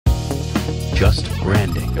Just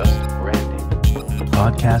Branding.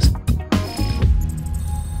 Podcast.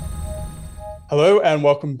 Hello and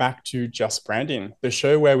welcome back to Just Branding, the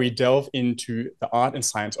show where we delve into the art and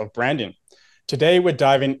science of branding. Today, we're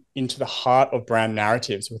diving into the heart of brand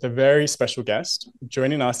narratives with a very special guest.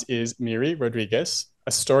 Joining us is Miri Rodriguez,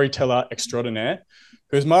 a storyteller extraordinaire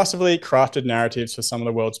who has masterfully crafted narratives for some of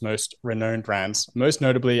the world's most renowned brands, most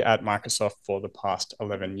notably at Microsoft for the past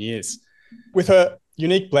 11 years. With her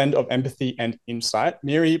unique blend of empathy and insight,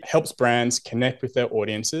 Miri helps brands connect with their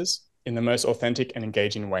audiences in the most authentic and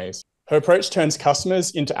engaging ways. Her approach turns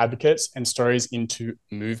customers into advocates and stories into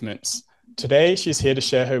movements. Today, she's here to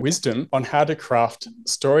share her wisdom on how to craft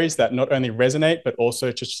stories that not only resonate, but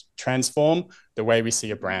also just transform the way we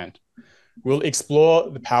see a brand. We'll explore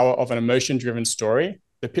the power of an emotion-driven story,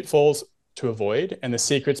 the pitfalls to avoid, and the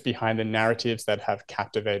secrets behind the narratives that have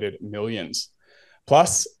captivated millions.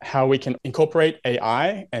 Plus, how we can incorporate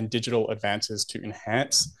AI and digital advances to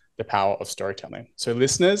enhance the power of storytelling. So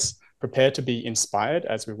listeners, prepare to be inspired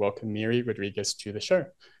as we welcome Miri Rodriguez to the show.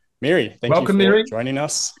 Miri, thank you for joining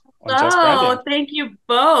us on Just Branding. Oh, thank you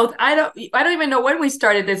both. I don't even know when we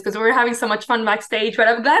started this because we were having so much fun backstage, but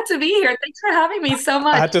I'm glad to be here. Thanks for having me so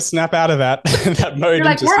much. I had to snap out of that mode. You're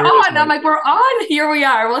like, we're on. I'm like, we're on. Here we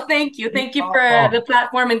are. Well, thank you. Thank you for the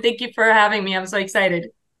platform and thank you for having me. I'm so excited.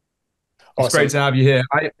 Awesome. It's great to have you here.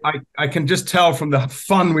 I can just tell from the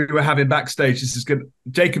fun we were having backstage. This is good.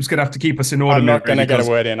 Jacob's going to have to keep us in order. I'm not going to get a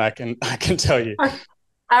word in. I can tell you.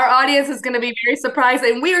 Our audience is going to be very surprised,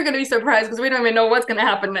 and we are going to be surprised because we don't even know what's going to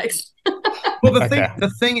happen next. Well,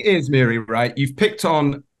 the thing is, Miri, right? You've picked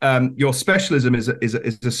on your specialism is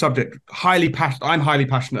a subject I'm highly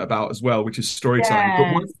passionate about as well, which is storytelling. Yes.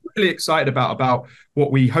 But what I'm really excited about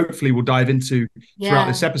what we hopefully will dive into throughout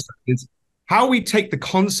this episode is how we take the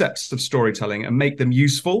concepts of storytelling and make them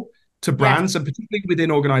useful to brands and particularly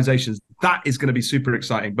within organizations. That is going to be super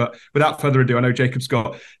exciting. But without further ado, I know Jacob's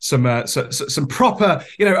got some proper,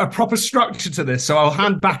 a proper structure to this. So I'll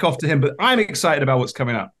hand back off to him, but I'm excited about what's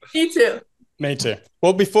coming up. Me too. Me too.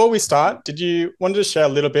 Well, before we start, did you want to share a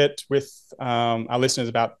little bit with our listeners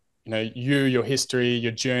about, your history,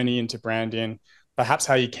 your journey into branding, perhaps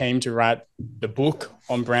how you came to write the book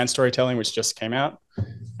on brand storytelling, which just came out,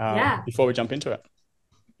 before we jump into it?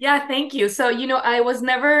 Yeah, thank you. So, I was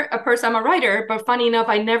never a person, I'm a writer, but funny enough,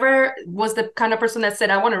 I never was the kind of person that said,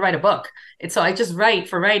 I want to write a book. And so I just write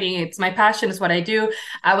for writing. It's my passion, is what I do.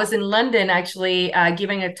 I was in London, actually,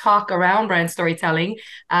 giving a talk around brand storytelling.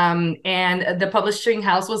 And the publishing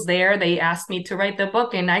house was there. They asked me to write the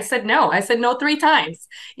book. And I said no. I said no 3 times.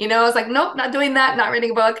 I was like, nope, not doing that, not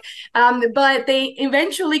writing a book. But they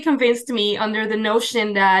eventually convinced me under the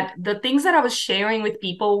notion that the things that I was sharing with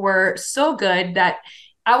people were so good that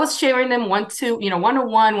I was sharing them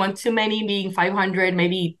one-on-one, one too many, being 500,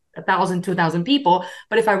 maybe 1,000, 2,000 people.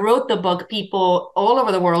 But if I wrote the book, people all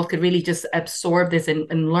over the world could really just absorb this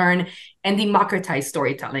and learn and democratize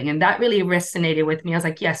storytelling. And that really resonated with me. I was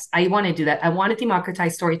like, yes, I want to do that. I want to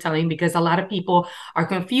democratize storytelling because a lot of people are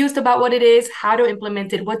confused about what it is, how to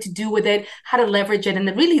implement it, what to do with it, how to leverage it, and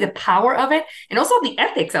really the power of it, and also the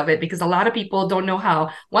ethics of it, because a lot of people don't know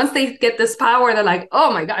how. Once they get this power, they're like,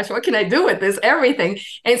 oh my gosh, what can I do with this? Everything.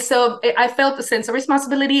 And so I felt a sense of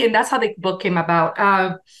responsibility, and that's how the book came about.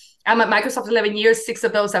 I'm at Microsoft 11 years. 6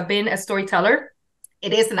 of those have been a storyteller.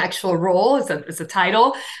 It is an actual role. It's a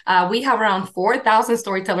title. We have around 4,000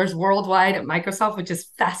 storytellers worldwide at Microsoft, which is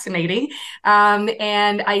fascinating.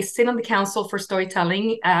 And I sit on the Council for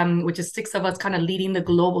Storytelling, which is 6 of us kind of leading the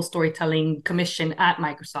Global Storytelling Commission at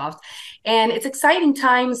Microsoft. And it's exciting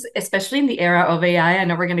times, especially in the era of AI. I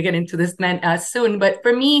know we're going to get into this soon. But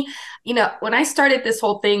for me, when I started this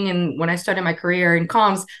whole thing and when I started my career in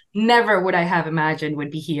comms, never would I have imagined would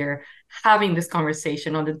be here having this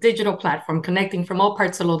conversation on the digital platform, connecting from all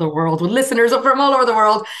parts of the world with listeners from all over the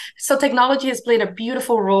world. So technology has played a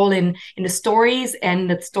beautiful role in the stories and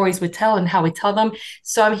the stories we tell and how we tell them.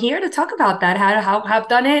 So I'm here to talk about that, how I've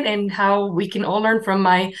done it and how we can all learn from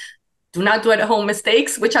my do not do it at home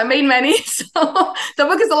mistakes, which I made many. So the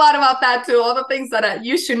book is a lot about that too. All the things that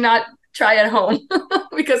you should not try at home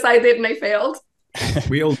because I did and I failed.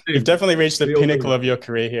 We all do. You've definitely reached the pinnacle of your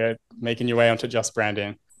career here, making your way onto Just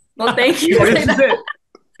Branding. Well, thank you. This is it.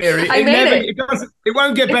 It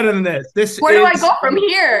won't get better than this. Where do I go from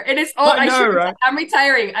here? It is all right? I'm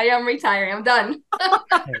retiring. I'm done.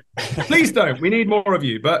 Please don't. We need more of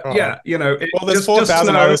you. But well, there's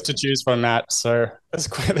 4,000 others to choose from, Matt. So there's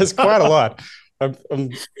quite a lot.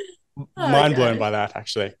 mind blown by that,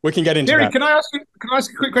 actually. We can get into Miri, that. can I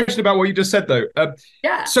ask a quick question about what you just said, though?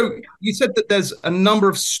 Yeah. So you said that there's a number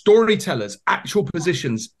of storytellers, actual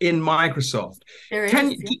positions in Microsoft.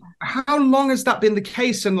 How long has that been the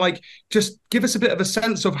case? And like, just give us a bit of a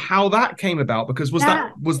sense of how that came about. Because was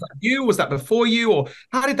that you? Was that before you? Or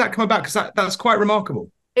how did that come about? Because that's quite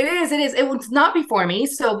remarkable. It is. It was not before me.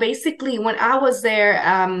 So basically, when I was there,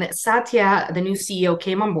 Satya, the new CEO,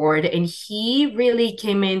 came on board, and he really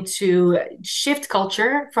came in to shift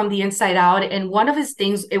culture from the inside out. And one of his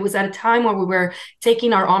things, it was at a time where we were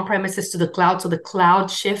taking our on-premises to the cloud. So the cloud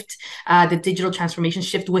shift, the digital transformation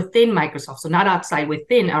shift within Microsoft. So not outside,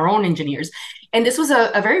 within our own engineers. And this was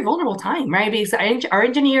a very vulnerable time, right? Because our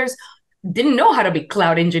engineers didn't know how to be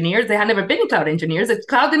cloud engineers. They had never been cloud engineers.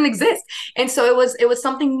 Cloud didn't exist. And so it was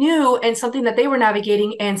something new and something that they were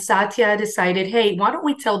navigating. And Satya decided, hey, why don't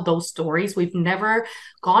we tell those stories? We've never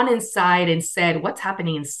gone inside and said, what's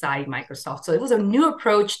happening inside Microsoft? So it was a new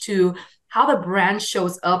approach to how the brand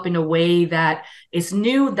shows up in a way that is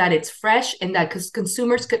new, that it's fresh, and that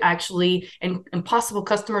consumers could actually, and possible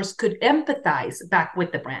customers could empathize back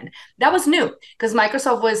with the brand. That was new because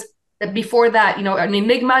Microsoft was, before that, you know, an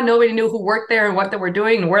enigma. Nobody knew who worked there and what they were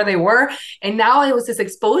doing and where they were. And now it was this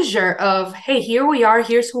exposure of, hey, here we are,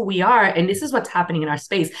 here's who we are, and this is what's happening in our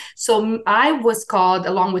space. So I was called,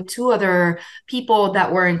 along with two other people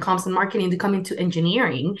that were in comms and marketing, to come into the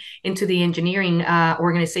engineering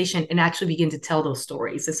organization and actually begin to tell those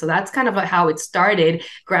stories. And so that's kind of how it started,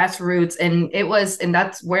 grassroots. And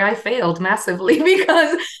that's where I failed massively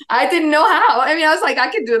because I didn't know how. I mean, I was like, I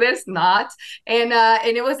could do this, not. And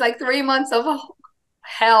it was like 3 months of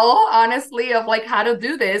hell, honestly, of like how to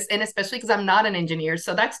do this. And especially because I'm not an engineer.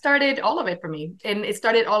 So that started all of it for me. And it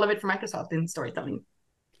started all of it for Microsoft in storytelling.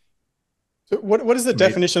 So what is the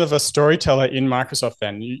definition of a storyteller in Microsoft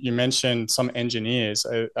then? You mentioned some engineers.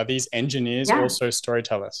 Are these engineers also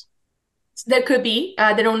storytellers? There could be.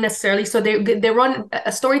 They don't necessarily. So they run.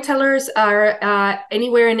 Storytellers are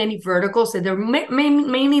anywhere in any vertical. So they're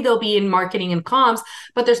mainly they'll be in marketing and comms.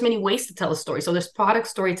 But there's many ways to tell a story. So there's product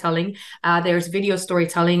storytelling. There's video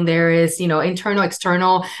storytelling. There is internal,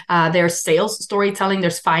 external. There's sales storytelling.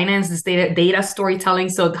 There's finance. There's data storytelling.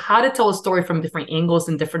 So how to tell a story from different angles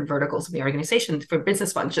and different verticals of the organization, different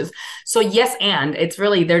business functions. So yes, and it's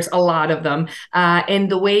really there's a lot of them. And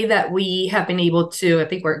the way that we have been able to, I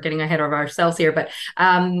think we're getting ahead of ourselves here, but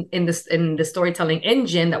in the storytelling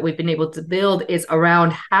engine that we've been able to build is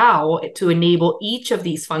around how to enable each of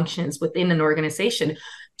these functions within an organization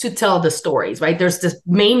to tell the stories, right? There's this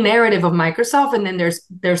main narrative of Microsoft, and then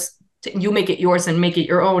there's you make it yours and make it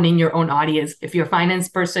your own in your own audience. If you're a finance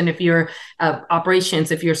person, if you're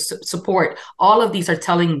operations, if you're support, all of these are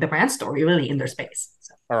telling the brand story really in their space.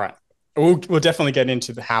 So. All right. We'll definitely get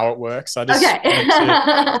into how it works. I just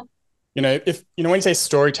if when you say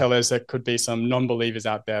storytellers, there could be some non-believers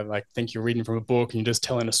out there like think you're reading from a book and you're just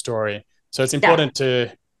telling a story. So it's important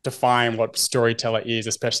to define what storyteller is,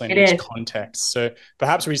 especially in each context. So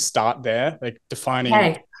perhaps we start there, like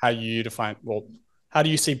defining how you define. Well, how do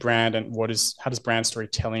you see brand, and how does brand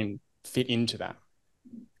storytelling fit into that?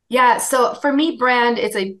 Yeah, so for me, brand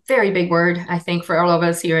is a very big word, I think, for all of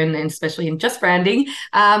us here, and especially in just branding.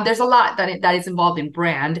 There's a lot that is involved in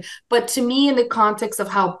brand. But to me, in the context of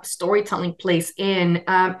how storytelling plays in,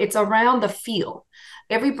 it's around the feel.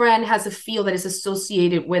 Every brand has a feel that is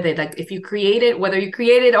associated with it. Like if you create it, whether you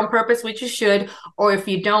create it on purpose, which you should, or if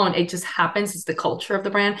you don't, it just happens. It's the culture of the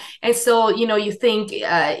brand. And so, you think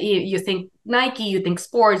Nike, you think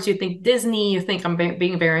sports, you think Disney, you think I'm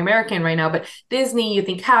being very American right now, but Disney, you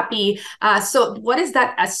think happy. So what is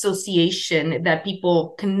that association that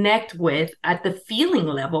people connect with at the feeling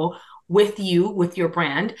level with you, with your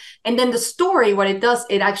brand? And then the story, what it does,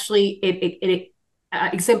 it actually, it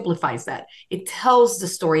exemplifies that. It tells the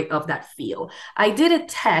story of that feel. I did a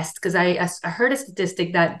test because I heard a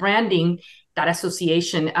statistic that branding, that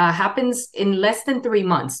association happens in less than 3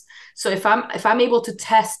 months. So if I'm able to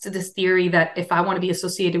test this theory that if I want to be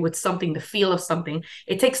associated with something, the feel of something,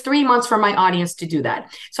 it takes 3 months for my audience to do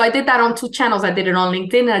that. So I did that on 2 channels. I did it on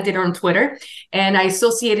LinkedIn and I did it on Twitter. And I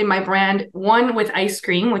associated my brand, one with ice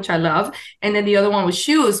cream, which I love, and then the other one with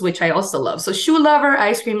shoes, which I also love. So shoe lover,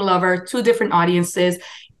 ice cream lover, 2 different audiences.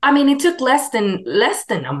 I mean, it took less than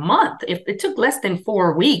a month. It took less than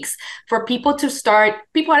 4 weeks for people to start,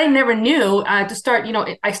 people I never knew to start,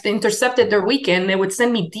 I intercepted their weekend. They would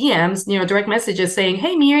send me DMs, direct messages saying,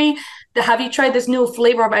 hey, Miri, have you tried this new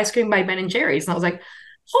flavor of ice cream by Ben & Jerry's? And I was like,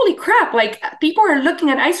 holy crap, like people are looking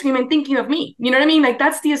at ice cream and thinking of me. You know what I mean? Like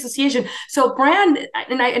that's the association. So brand,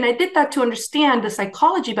 and I did that to understand the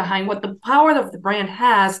psychology behind what the power of the brand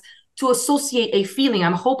has to associate a feeling.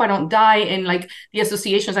 I hope I don't die in like the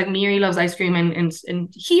associations like Miri loves ice cream and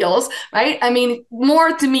heels, right? I mean,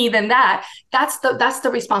 more to me than that. That's the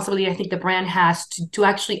responsibility I think the brand has to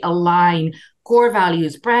actually align core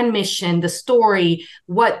values, brand mission, the story,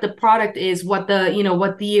 what the product is, what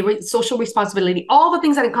the social responsibility, all the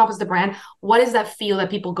things that encompass the brand. What does that feel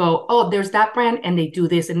that people go, oh, there's that brand and they do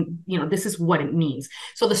this, and this is what it means.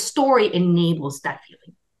 So the story enables that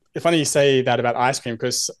feeling. It's funny you say that about ice cream,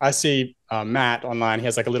 because I see Matt online. He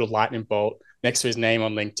has like a little lightning bolt next to his name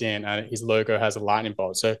on LinkedIn, and his logo has a lightning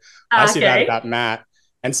bolt. So I see that about Matt.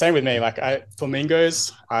 And same with me, like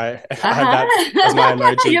flamingos, I had that as my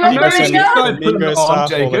emoji. You love flamingos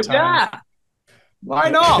stuff all the time. Yeah. Why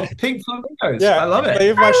not? Pink flamingos. Yeah, I love it.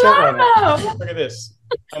 Leave my shirt right now. Look at this.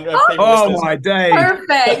 Oh my day.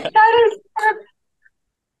 Perfect. That is perfect.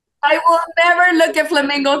 I will never look at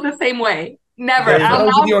flamingos the same way. Never.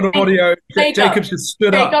 On audio, Jacob's just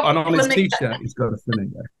stood up and on his t-shirt he's got a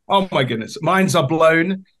flamingo. Oh my goodness. Minds are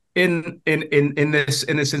blown in this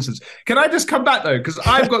instance. Can I just come back though, because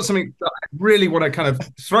I've got something that I really want to kind of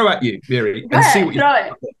throw at you, Miri, and see what you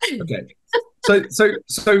think. Okay.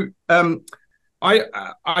 So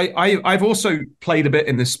I've also played a bit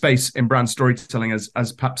in this space in brand storytelling,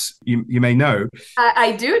 as perhaps you may know.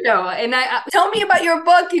 I do know, and tell me about your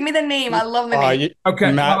book. Give me the name. I love the name.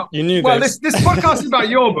 Okay, Matt, you knew this. This podcast is about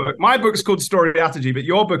your book. My book's called Storyteller, but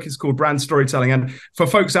your book is called Brand Storytelling. And for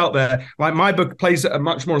folks out there, like, my book plays at a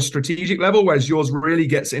much more strategic level, whereas yours really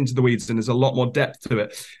gets into the weeds and there's a lot more depth to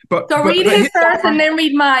it. So read his first and then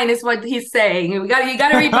read mine is what he's saying. You got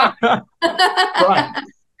to read mine. Right.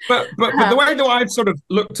 But the way that I've sort of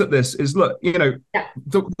looked at this is, look,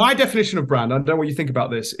 my definition of brand, I don't know what you think about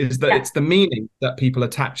this, is that it's the meaning that people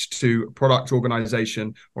attach to a product,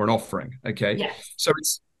 organization, or an offering. Okay. Yes. So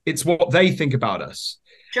it's what they think about us.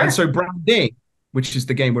 Sure. And so branding, which is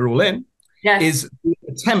the game we're all in, is the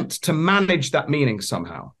attempt to manage that meaning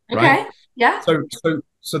somehow. Okay. Right? Yeah. So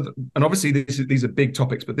and obviously these are big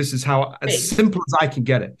topics, but this is how as simple as I can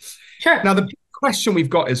get it. Sure. Now the question we've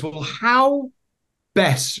got is, well, how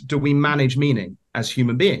best do we manage meaning as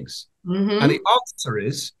human beings? And the answer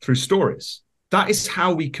is through stories. That is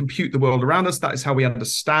how we compute the world around us. That is how we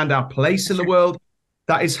understand our place in the world.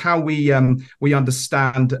 That is how we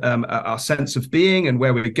understand our sense of being and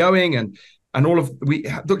where we're going, and all of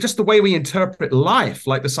just the way we interpret life.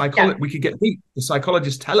 Like we could get deep. The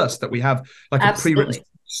psychologists tell us that we have like a pre-written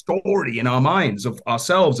story in our minds of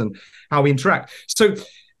ourselves and how we interact. So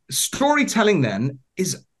storytelling then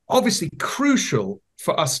is obviously crucial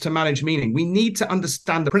for us to manage meaning. We need to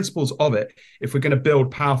understand the principles of it if we're going to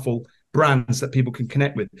build powerful brands that people can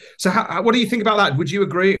connect with. So what do you think about that? Would you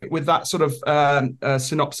agree with that sort of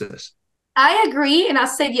synopsis? I agree, and I'll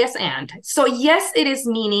say yes and. So yes, it is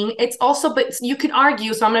meaning. It's also, but you can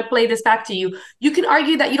argue, so I'm going to play this back to you. You can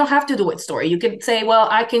argue that you don't have to do it story. You can say, well,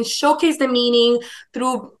 I can showcase the meaning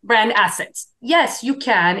through brand assets. Yes, you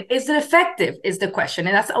can. Is it effective is the question.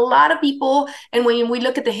 And that's a lot of people. And when we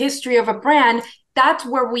look at the history of a brand, that's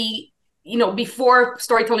where we, before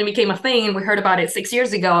storytelling became a thing, and we heard about it 6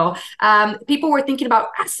 years ago, people were thinking about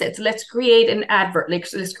assets. Let's create an advert.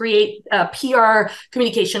 Let's create a PR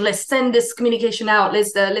communication. Let's send this communication out.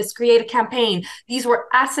 Let's create a campaign. These were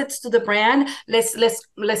assets to the brand.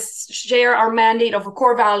 Let's share our mandate of our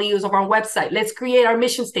core values of our website. Let's create our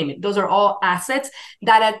mission statement. Those are all assets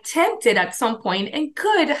that attempted at some point and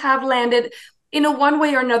could have landed in a one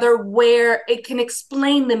way or another where it can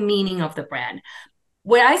explain the meaning of the brand.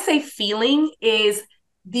 Where I say feeling is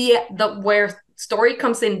the where story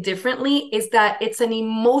comes in differently is that it's an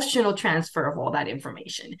emotional transfer of all that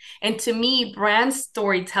information. And to me, brand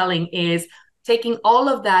storytelling is taking all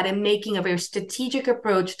of that and making a very strategic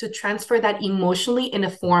approach to transfer that emotionally in the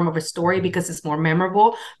form of a story, because it's more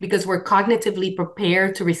memorable, because we're cognitively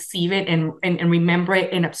prepared to receive it and remember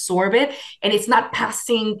it and absorb it. And it's not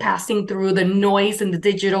passing through the noise and the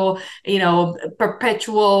digital,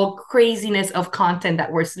 perpetual craziness of content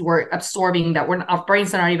that we're absorbing, that our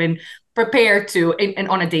brains are not even prepared to and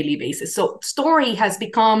on a daily basis. So story has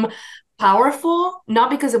become powerful,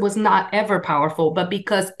 not because it was not ever powerful, but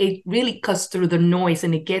because it really cuts through the noise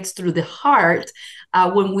and it gets through the heart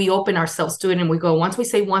when we open ourselves to it and we go, once we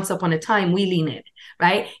say once upon a time, we lean in,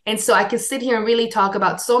 right? And so I can sit here and really talk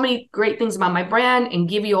about so many great things about my brand and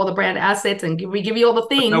give you all the brand assets and give you all the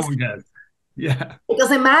things. No one does. Yeah. It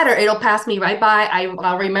doesn't matter. It'll pass me right by.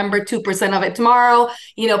 I'll remember 2% of it tomorrow,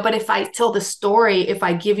 but if I tell the story, if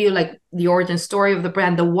I give you like the origin story of the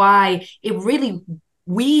brand, the why, it really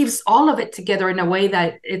weaves all of it together in a way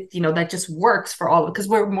that that just works for all, because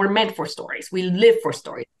we're meant for stories. We live for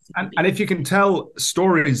stories. And if you can tell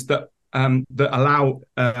stories that that allow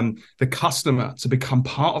the customer to become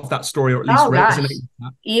part of that story, or at least Oh gosh, resonate with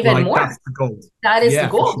that, even like more. that's the goal. That is the Yeah,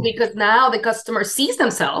 for goal, sure. because now the customer sees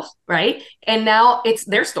themselves, right? And now it's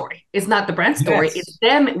their story. It's not the brand story. Yes. It's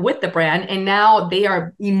them with the brand. And now they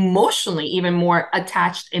are emotionally even more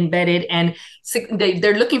attached, embedded, and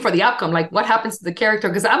they're looking for the outcome. Like, what happens to the character?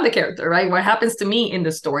 Because I'm the character, right? What happens to me in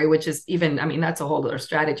the story, which is even, I mean, that's a whole other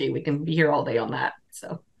strategy. We can be here all day on that.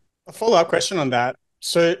 So A follow-up question on that.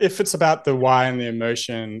 So if it's about the why and the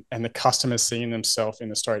emotion and the customer seeing themselves in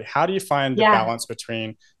the story, how do you find the balance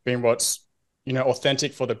between being what's,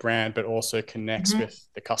 authentic for the brand, but also connects with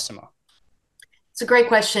the customer? It's a great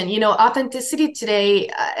question. Authenticity today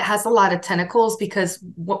has a lot of tentacles because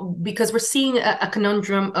we're seeing a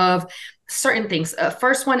conundrum of certain things.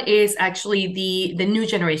 First one is actually the new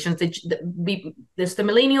generations. There's the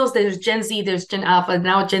millennials, there's Gen Z, there's Gen Alpha,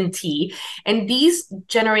 now Gen T. And these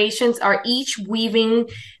generations are each weaving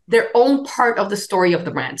their own part of the story of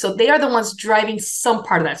the brand. So they are the ones driving some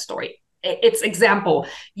part of that story. It's example,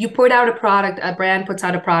 you put out a product, a brand puts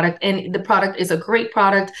out a product, and the product is a great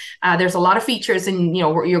product. There's a lot of features, and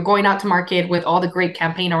you're going out to market with all the great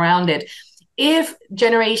campaign around it. If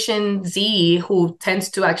Generation Z, who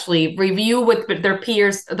tends to actually review with their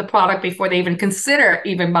peers the product before they even consider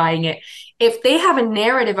even buying it, if they have a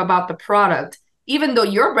narrative about the product, even though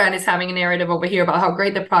your brand is having a narrative over here about how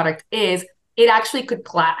great the product is, it actually could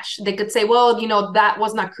clash. They could say, well, that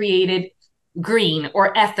was not created green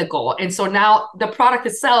or ethical, and so now the product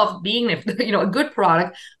itself, being a good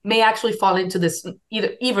product, may actually fall into this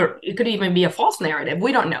either it could even be a false narrative.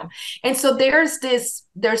 We don't know. And so there's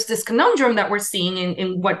this conundrum that we're seeing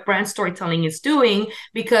in what brand storytelling is doing,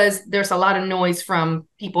 because there's a lot of noise from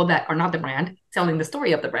people that are not the brand telling the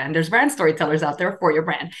story of the brand. There's brand storytellers out there for your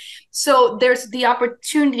brand. So there's the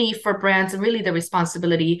opportunity for brands, and really the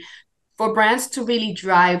responsibility for brands, to really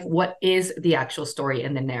drive what is the actual story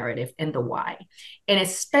and the narrative and the why. And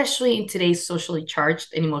especially in today's socially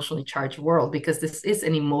charged and emotionally charged world, because this is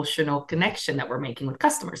an emotional connection that we're making with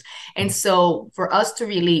customers. And so for us to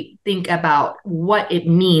really think about what it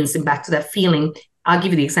means, and back to that feeling, I'll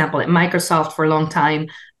give you the example. At Microsoft, for a long time,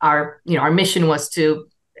 our mission was to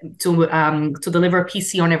deliver a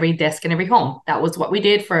PC on every desk in every home. That was what we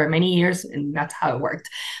did for many years, and that's how it worked.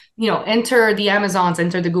 Enter the Amazons,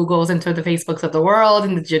 enter the Googles, enter the Facebooks of the world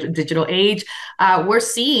in the digital age. We're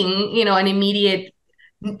seeing, an immediate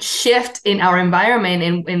shift in our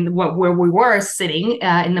environment and where we were sitting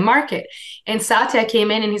in the market. And Satya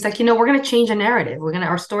came in and he's like, we're going to change a narrative.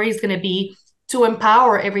 Our story is going to be to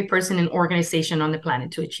empower every person and organization on the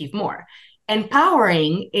planet to achieve more.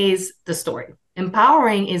 Empowering is the story.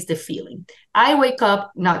 Empowering is the feeling. I wake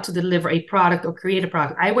up not to deliver a product or create a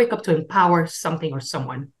product. I wake up to empower something or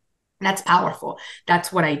someone. That's powerful.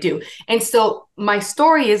 That's what I do. And so my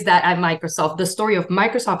story is that at Microsoft, the story of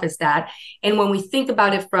Microsoft is that. And when we think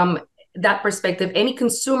about it from that perspective, any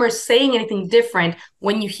consumer saying anything different,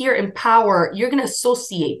 when you hear empower, you're going to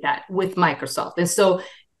associate that with Microsoft. And so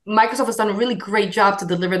Microsoft has done a really great job to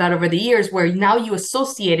deliver that over the years, where now you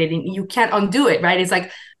associate it and you can't undo it, right? It's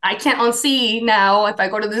like, I can't unsee now if I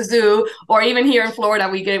go to the zoo, or even here in Florida,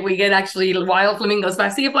 we get actually wild flamingos. If I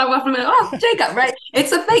see a wild flamingo, oh, Jacob, right?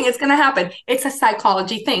 It's a thing. It's going to happen. It's a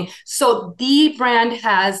psychology thing. So the brand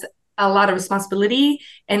has a lot of responsibility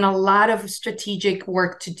and a lot of strategic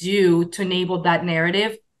work to do to enable that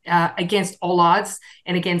narrative against all odds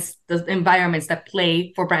and against the environments that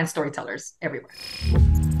play for brand storytellers everywhere.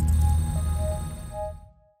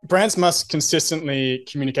 Brands must consistently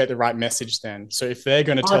communicate the right message then. So if they're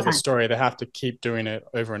going to tell the story, they have to keep doing it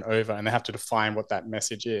over and over, and they have to define what that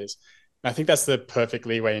message is. And I think that's the perfect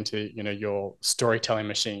leeway into, your storytelling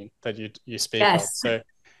machine that you speak of. So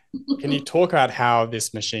can you talk about how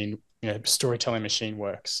this machine, storytelling machine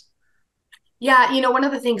works? Yeah, one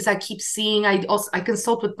of the things I keep seeing, I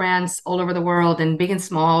consult with brands all over the world, and big and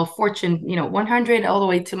small, Fortune, 100 all the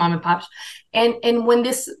way to mom and pops. And when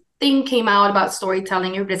this thing came out about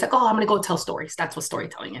storytelling, everybody's like, oh, I'm going to go tell stories. That's what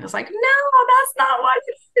storytelling is. It's like, no, that's not what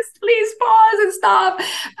it is. Please pause and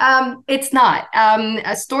stop. It's not.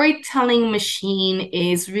 A storytelling machine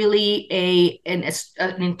is really an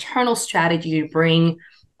internal strategy to bring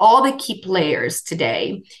all the key players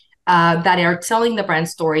today that are telling the brand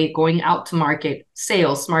story, going out to market,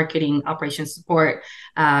 sales, marketing, operations support,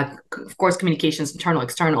 of course, communications, internal,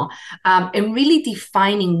 external, and really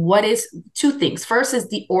defining what is two things. First is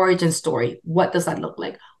the origin story. What does that look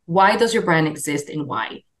like? Why does your brand exist and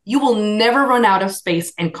why? You will never run out of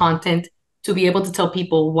space and content to be able to tell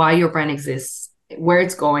people why your brand exists, where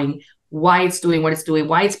it's going, why it's doing what it's doing,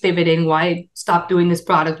 why it's pivoting, why it stopped doing this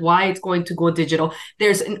product, why it's going to go digital.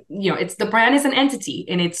 There's, it's the brand is an entity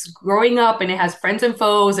and it's growing up and it has friends and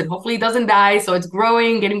foes and hopefully it doesn't die. So it's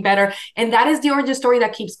growing, getting better. And that is the origin story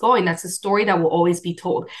that keeps going. That's the story that will always be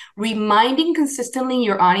told. Reminding consistently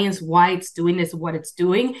your audience why it's doing this, what it's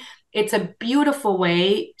doing. It's a beautiful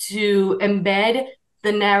way to embed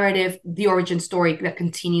the narrative, the origin story that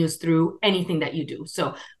continues through anything that you do.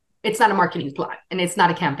 So it's not a marketing plot and it's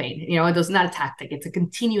not a campaign, it's not a tactic. It's a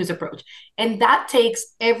continuous approach. And that takes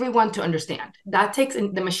everyone to understand. That takes,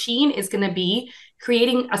 the machine is going to be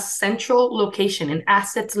creating a central location, an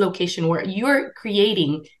assets location where you're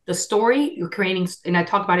creating the story, you're creating, and I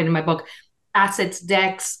talk about it in my book, assets,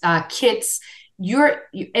 decks, kits. You're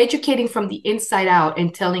educating from the inside out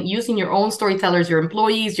and using your own storytellers, your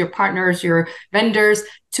employees, your partners, your vendors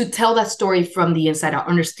to tell that story from the inside out.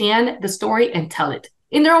 Understand the story and tell it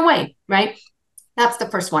in their own way, right? That's the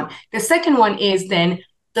first one. The second one is then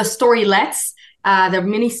the storylets, the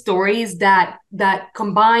mini stories that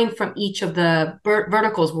combine from each of the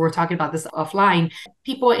verticals. We were talking about this offline.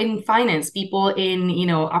 People in finance, people in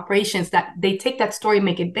operations, that they take that story,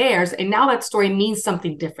 make it theirs, and now that story means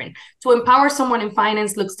something different. To empower someone in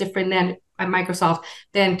finance looks different than at Microsoft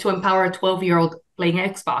than to empower a 12-year-old playing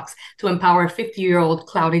Xbox, to empower a 50-year-old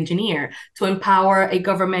cloud engineer, to empower a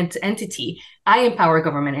government entity. I empower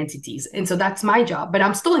government entities. And so that's my job, but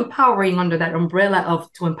I'm still empowering under that umbrella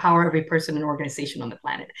of to empower every person and organization on the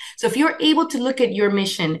planet. So if you're able to look at your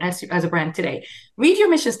mission as a brand today, read your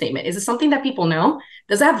mission statement. Is it something that people know?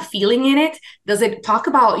 Does it have a feeling in it? Does it talk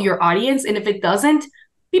about your audience? And if it doesn't,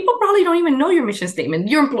 people probably don't even know your mission statement.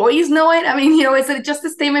 Your employees know it. I mean, is it just a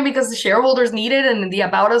statement because the shareholders need it and the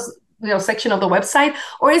About Us section of the website,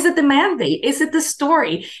 or is it the mandate? Is it the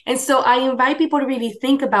story? And so I invite people to really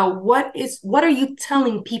think about what are you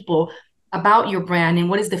telling people about your brand and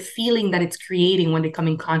what is the feeling that it's creating when they come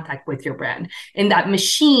in contact with your brand. And that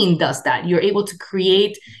machine does that. You're able to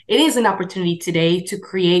create, it is an opportunity today to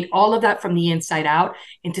create all of that from the inside out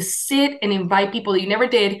and to sit and invite people that you never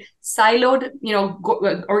did, siloed,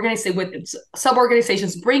 organize it with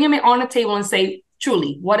sub-organizations, bring them on a table and say,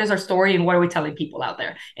 truly, what is our story and what are we telling people out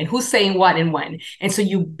there and who's saying what and when? And so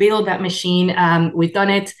you build that machine. We've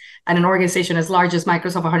done it at an organization as large as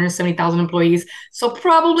Microsoft, 170,000 employees. So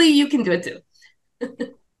probably you can do it too.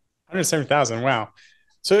 170,000. Wow.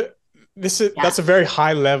 So that's a very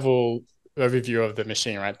high level overview of the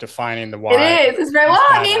machine, right? Defining the why. It is. It's very well.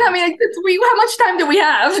 I mean, how much time do we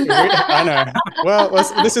have? I know. Well,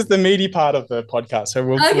 this is the meaty part of the podcast, so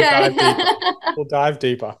we'll dive deeper. We'll dive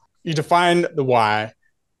deeper. You define the why,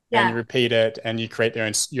 and you repeat it, and you create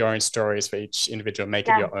your own stories for each individual, make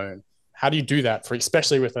it your own. How do you do that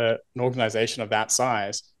especially with an organization of that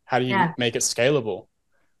size? How do you make it scalable?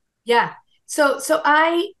 Yeah. So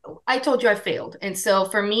I told you I failed. And so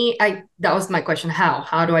for me, that was my question.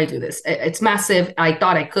 How do I do this? It's massive. I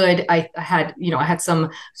thought I could. I had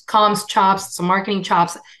some comms chops, some marketing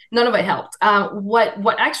chops. None of it helped.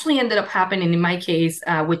 What actually ended up happening in my case,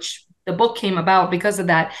 which the book came about because of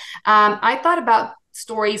that, I thought about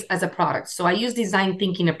stories as a product. So I use design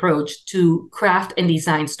thinking approach to craft and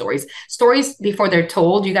design stories. Stories, before they're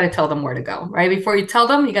told, you got to tell them where to go, right? Before you tell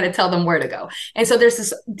them, you got to tell them where to go. And so there's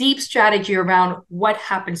this deep strategy around what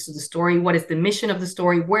happens to the story, what is the mission of the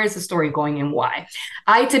story, where is the story going, and why.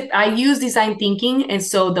 I use design thinking. And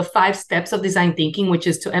so the 5 steps of design thinking, which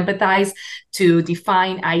is to empathize, to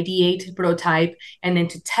define, ideate, prototype, and then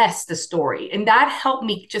to test the story. And that helped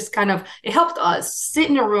me it helped us sit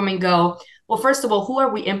in a room and go, well, first of all, who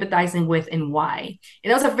are we empathizing with and why?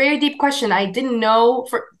 And that was a very deep question. I didn't know,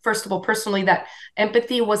 first of all, personally, that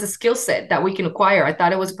empathy was a skill set that we can acquire. I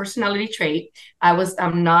thought it was a personality trait.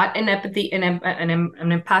 I'm not an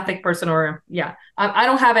empathic person, I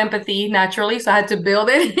don't have empathy naturally, so I had to build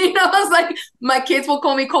it. I was like, my kids will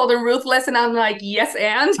call me cold and ruthless, and I'm like, yes,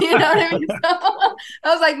 and you know what I mean? So I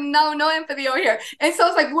was like, no empathy over here. And so I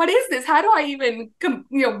was like, what is this? How do I even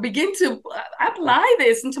begin to apply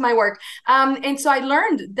this into my work? And so I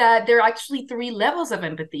learned that there are actually 3 levels of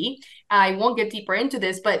empathy. I won't get deeper into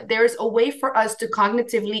this, but there's a way for us to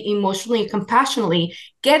cognitively, emotionally, compassionately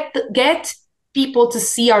get people to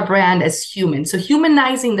see our brand as human. So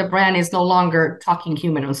humanizing the brand is no longer talking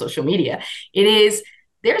human on social media. It is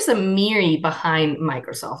there's a Miri behind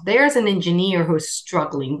Microsoft. There's an engineer who's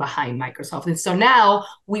struggling behind Microsoft. And so now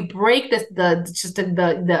we break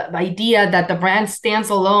the idea that the brand stands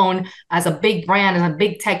alone as a big brand and a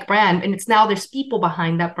big tech brand. And it's now there's people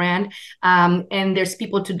behind that brand. And there's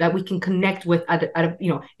people that we can connect with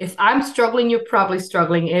if I'm struggling, you're probably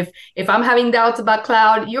struggling. If I'm having doubts about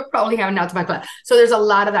cloud, you're probably having doubts about cloud. So there's a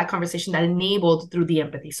lot of that conversation that enabled through the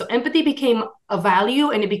empathy. So empathy became a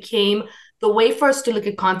value, and it became the way for us to look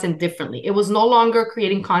at content differently. It was no longer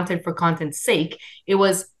creating content for content's sake. It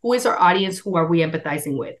was, who is our audience? Who are we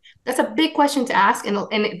empathizing with? That's a big question to ask. And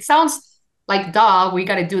it sounds like, duh, we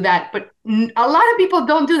got to do that. But a lot of people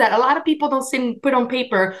don't do that. A lot of people don't sit and put on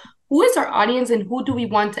paper, who is our audience and who do we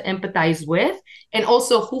want to empathize with? And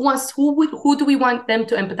also who do we want them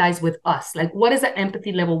to empathize with us? Like, what is the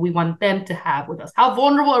empathy level we want them to have with us? How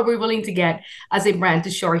vulnerable are we willing to get as a brand to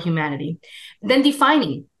show our humanity? Then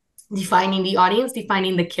defining the audience,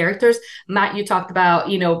 defining the characters. Matt, you talked about,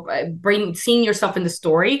 seeing yourself in the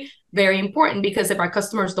story. Very important, because if our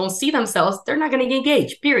customers don't see themselves, they're not going to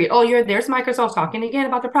engage, period. Oh, there's Microsoft talking again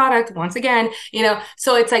about the product once again,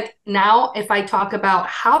 So it's like, now if I talk about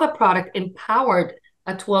how the product empowered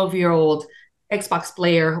a 12-year-old Xbox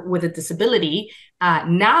player with a disability,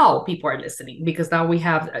 now people are listening, because now we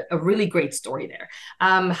have a really great story there.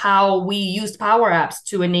 How we used Power Apps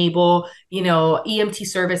to enable, EMT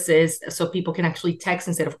services so people can actually text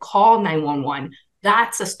instead of call 911.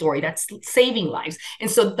 That's a story that's saving lives. And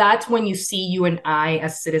so that's when you see you and I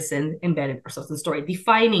as citizens embedded ourselves in the story.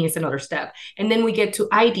 Defining is another step. And then we get to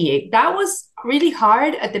ideate. That was really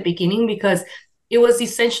hard at the beginning, because it was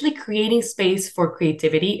essentially creating space for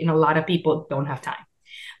creativity, and a lot of people don't have time.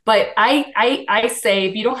 But I say,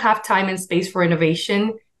 if you don't have time and space for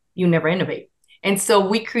innovation, you never innovate. And so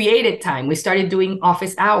we created time. We started doing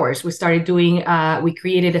office hours. We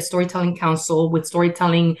created a storytelling council with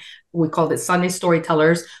storytelling. We called it Sunday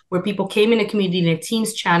Storytellers, where people came in a community, in a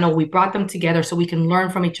Teams channel. We brought them together so we can learn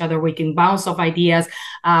from each other. We can bounce off ideas.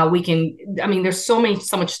 There's so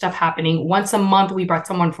much stuff happening. Once a month, we brought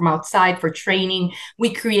someone from outside for training.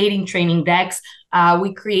 We creating training decks.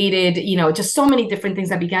 We created, just so many different things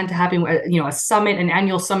that began to happen, a summit, an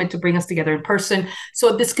annual summit to bring us together in person.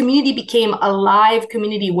 So this community became a live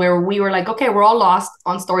community where we were like, okay, we're all lost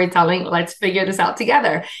on storytelling. Let's figure this out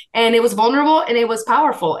together. And it was vulnerable and it was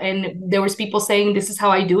powerful. And there was people saying, this is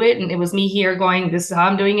how I do it. And it was me here going, this is how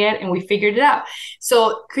I'm doing it. And we figured it out.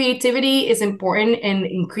 So creativity is important, and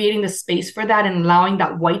in creating the space for that and allowing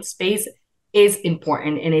that white space is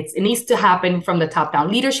important. And it needs to happen from the top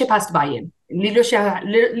down. Leadership has to buy in.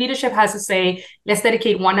 Leadership has to say, let's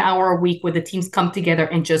dedicate 1 hour a week where the teams come together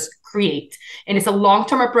and just create. And it's a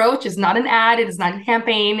long-term approach. It's not an ad. It is not a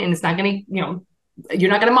campaign. And it's not going to,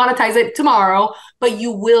 you're not going to monetize it tomorrow, but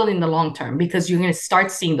you will in the long term, because you're going to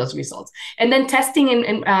start seeing those results. And then testing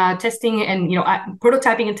and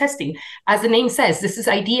prototyping and testing. As the name says, this is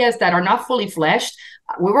ideas that are not fully fleshed.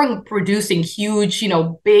 We weren't producing huge,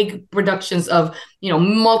 big productions of,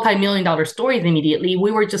 multi-million-dollar stories immediately.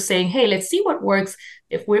 We were just saying, hey, let's see what works.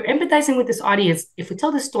 If we're empathizing with this audience, if we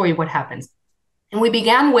tell this story, what happens? And we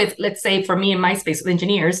began with, let's say, for me in my space with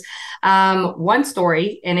engineers, one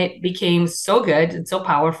story, and it became so good and so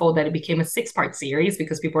powerful that it became a 6-part series,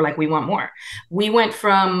 because people were like, we want more. We went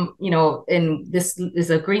from, and this is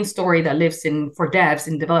a green story that lives for devs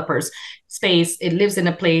and developers space. It lives in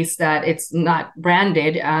a place that it's not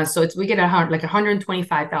branded. So we get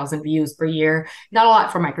 125,000 views per year. Not a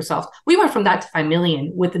lot for Microsoft. We went from that to 5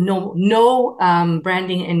 million with no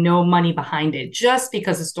branding and no money behind it, just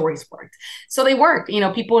because the stories worked. So they work.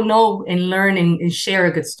 People know and learn and share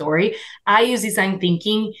a good story. I use design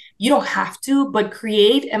thinking. You don't have to, but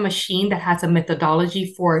create a machine that has a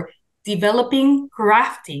methodology for developing,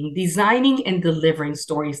 crafting, designing, and delivering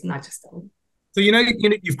stories, not just telling. So,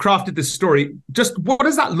 you've crafted this story. Just what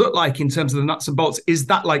does that look like in terms of the nuts and bolts? Is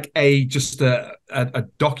that like just a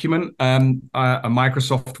document, a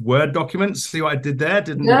Microsoft Word document? See what I did there?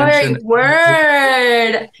 Didn't mention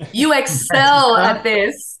Word. You excel at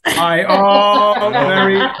this. Very,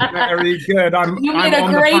 very good. You made a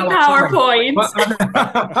great PowerPoint.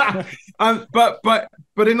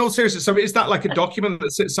 But in all seriousness, so is that like a document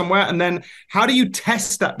that sits somewhere? And then how do you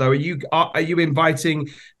test that though? Are you inviting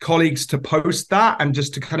colleagues to post that and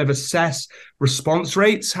just to kind of assess response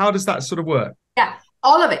rates? How does that sort of work? Yeah.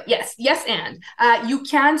 All of it, yes, yes, and you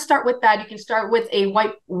can start with that. You can start with a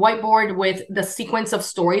whiteboard with the sequence of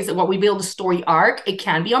stories and what we build a story arc. It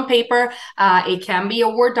can be on paper, it can be a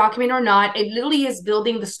Word document or not. It literally is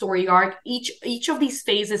building the story arc. Each of these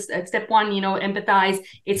phases. Step one, empathize.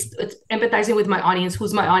 It's empathizing with my audience.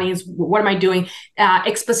 Who's my audience? What am I doing?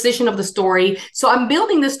 Exposition of the story. So I'm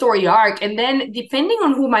building the story arc, and then depending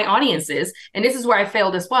on who my audience is, and this is where I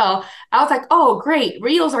failed as well. I was like, oh, great,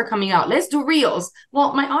 reels are coming out. Let's do reels.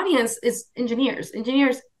 Well, my audience is engineers.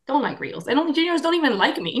 Engineers don't like reels, and engineers don't even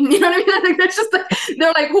like me. You know what I mean? Like, that's just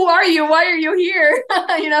they're like, "Who are you? Why are you here?" So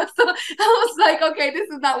I was like, "Okay, this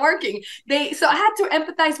is not working." So I had to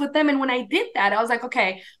empathize with them, and when I did that, I was like,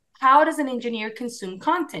 "Okay, how does an engineer consume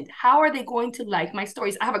content? How are they going to like my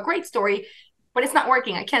stories? I have a great story, but it's not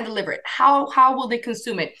working. I can't deliver it. How will they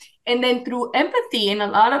consume it?" And then through empathy and a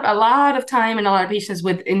lot of time and a lot of patience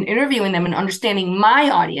in interviewing them and understanding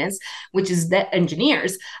my audience, which is the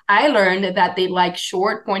engineers, I learned that they like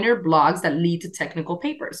short pointer blogs that lead to technical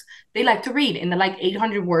papers. They like to read, and they like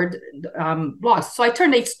 800-word blogs. So I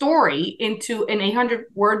turned a story into an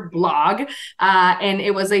 800-word blog, and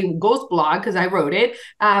it was a ghost blog because I wrote it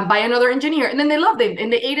by another engineer, and then they loved it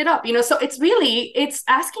and they ate it up. So it's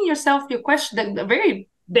asking yourself your question, the very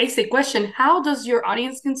basic question: how does your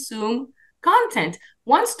audience consume content?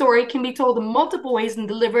 One story can be told in multiple ways and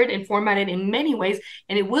delivered and formatted in many ways,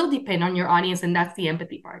 and it will depend on your audience, and that's the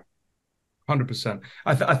empathy part. 100%.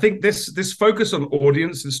 I think this focus on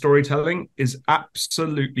audience and storytelling is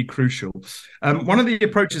absolutely crucial. One of the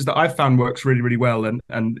approaches that I've found works really, really well,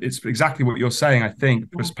 and it's exactly what you're saying, I think,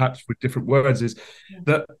 just perhaps with different words, is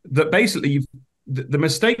that basically the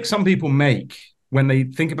mistake some people make when they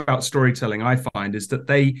think about storytelling, I find, is that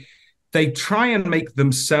they try and make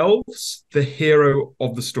themselves the hero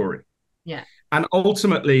of the story. Yeah. And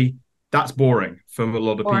ultimately, that's boring for a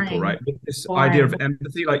lot of people, right? This idea of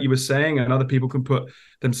empathy, like you were saying, and other people can put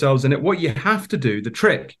themselves in it. What you have to do, the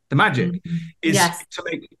trick, the magic, is to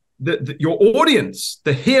make your audience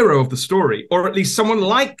the hero of the story, or at least someone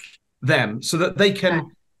like them, so that they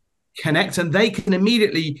can connect and they can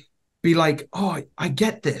immediately be like, oh, I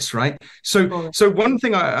get this, right? So one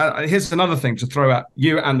thing, here's another thing to throw at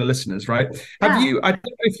you and the listeners, right? I don't know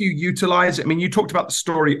if you utilize it. I mean, you talked about the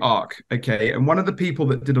story arc, okay? And one of the people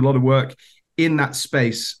that did a lot of work in that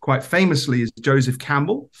space, quite famously, is Joseph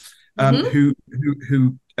Campbell, who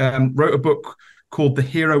wrote a book called The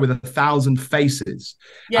Hero with 1,000 Faces.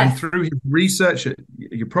 And through his research,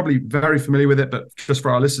 you're probably very familiar with it, but just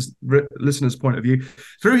for our listeners' point of view,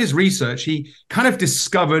 through his research, he kind of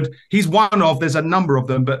discovered, there's a number of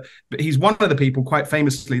them, but he's one of the people, quite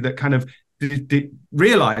famously, that kind of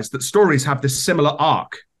realized that stories have this similar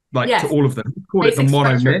arc, to all of them. He called it the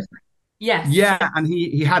monomyth. Yes. Yeah, and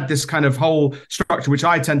he had this kind of whole structure, which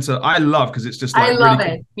I love, because it's just like, I love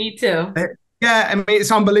it. Me too. Yeah, I mean,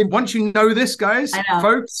 it's unbelievable. Once you know this, guys,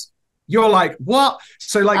 folks, you're like, what?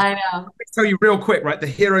 So, like, I know. let me tell you real quick, right? The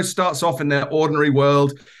hero starts off in their ordinary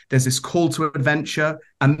world. There's this call to adventure.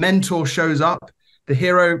 A mentor shows up. The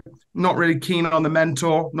hero, not really keen on the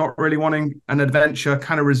mentor, not really wanting an adventure,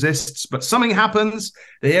 kind of resists. But something happens.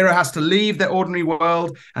 The hero has to leave their ordinary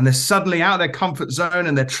world, and they're suddenly out of their comfort zone,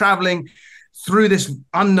 and they're traveling through this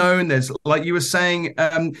unknown. There's, like you were saying,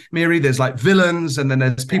 Miri, there's like villains, and then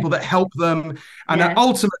there's people that help them. And then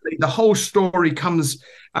ultimately the whole story comes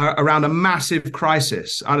around a massive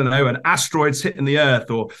crisis. I don't know, an asteroid's hitting the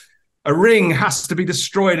earth, or a ring has to be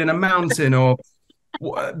destroyed in a mountain, or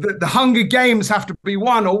the Hunger Games have to be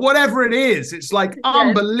won, or whatever it is. It's like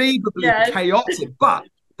unbelievably chaotic. But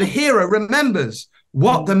the hero remembers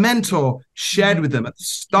what the mentor shared with them at the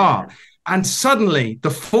start. And suddenly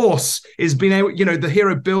the Force is being able, the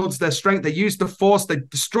hero builds their strength. They use the Force, they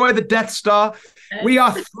destroy the Death Star. We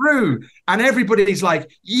are through. And everybody's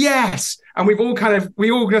like, yes. And we all love a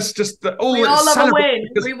win.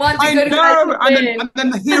 We want the good guys to win. And then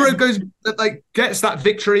the hero gets that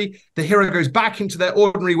victory. The hero goes back into their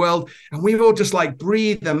ordinary world. And we all just like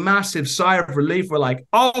breathe a massive sigh of relief. We're like,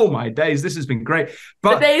 oh my days, this has been great.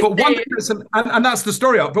 But one thing and that's the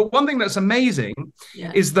story arc. But one thing that's amazing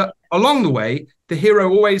is that along the way, the hero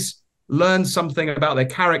always learns something about their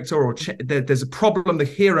character, or there's a problem the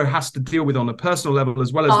hero has to deal with on a personal level,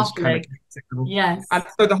 as well as this kind of Yes. And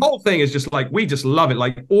so the whole thing is just like, we just love it.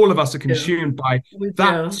 Like, all of us are consumed by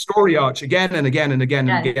that story arc again and again and again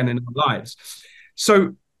and again in our lives.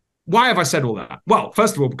 So why have I said all that? Well,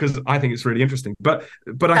 first of all, because I think it's really interesting, but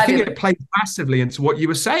I think it plays massively into what you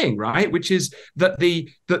were saying, right? Which is that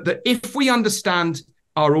if we understand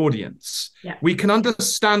our audience, we can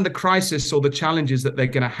understand the crisis or the challenges that they're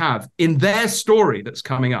going to have in their story that's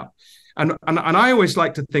coming up. And I always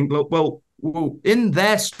like to think, well, well, in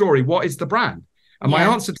their story, what is the brand? And my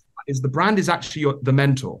answer to that is the brand is actually the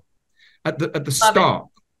mentor at the start.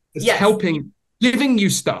 It's helping, giving you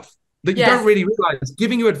stuff that you don't really realize,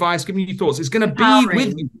 giving you advice, giving you thoughts. It's going to be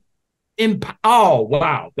with you. Oh,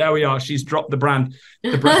 wow. There we are. She's dropped the brand.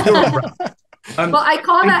 The brand. Well, I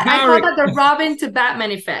call that the Robin to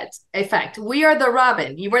Batman effect. We are the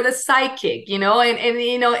Robin. You were the sidekick, you know, and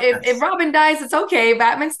you know, if Robin dies, it's okay.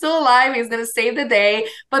 Batman's still alive. He's going to save the day.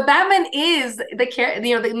 But Batman is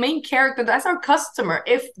the main character. That's our customer.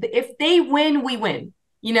 If they win, we win.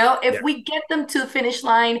 You know, if we get them to the finish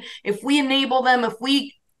line, if we enable them, if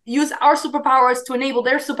we use our superpowers to enable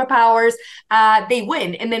their superpowers, they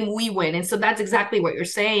win, and then we win. And so that's exactly what you're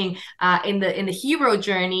saying in the hero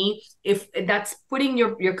journey. If that's putting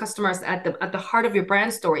your customers at the heart of your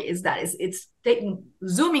brand story, it's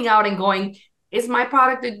zooming out and going, is my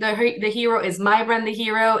product the hero? Is my brand the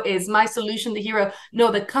hero? Is my solution the hero?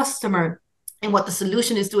 No, the customer and what the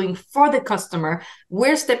solution is doing for the customer.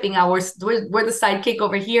 We're stepping out. We're the sidekick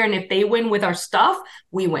over here. And if they win with our stuff,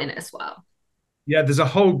 we win as well. Yeah, there's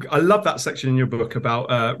I love that section in your book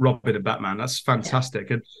about Robin and Batman. That's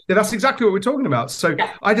fantastic. And that's exactly what we're talking about. So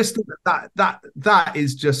I just think that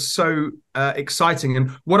is just so exciting.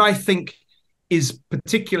 And what I think is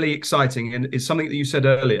particularly exciting and is something that you said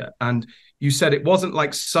earlier. And you said it wasn't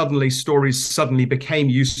like stories suddenly became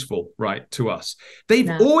useful, right, to us. They've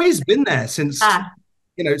always been there since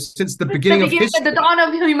since the beginning of history. The dawn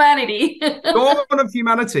of humanity. Dawn of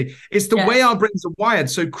humanity. It's the way our brains are wired.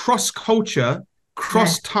 So cross-culture,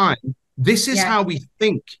 cross-time, this is how we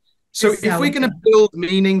think. So if we're going to build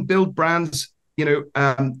meaning, build brands,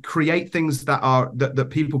 create things that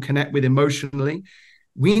people connect with emotionally,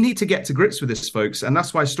 we need to get to grips with this, folks. And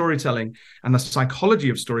that's why storytelling and the psychology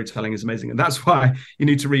of storytelling is amazing. And that's why you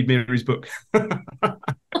need to read Miri's book. And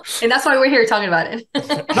that's why we're here talking about it.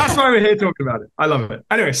 That's why we're here talking about it. I love it.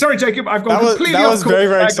 Anyway, sorry, Jacob. I've gone completely off course. That was very,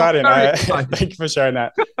 very exciting. Thank you for sharing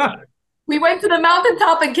that. We went to the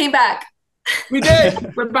mountaintop and came back. We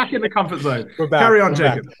did. We're back in the comfort zone. We're back. Carry on,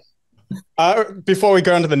 Jacob. Before we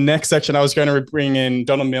go into the next section, I was going to bring in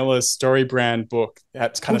Donald Miller's Story Brand book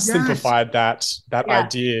that's kind of simplified that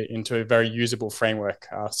idea into a very usable framework.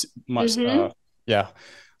 Just wanted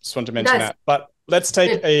to mention that. But let's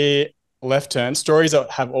take a left turn. Stories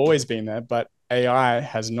have always been there, but AI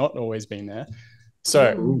has not always been there.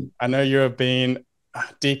 So I know you have been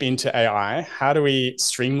deep into AI. How do we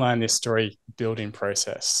streamline this story building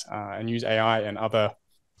process and use AI and other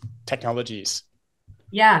technologies?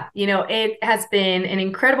 Yeah, it has been an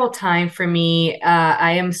incredible time for me.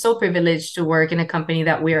 I am so privileged to work in a company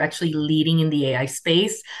that we're actually leading in the AI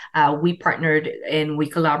space. We partnered and we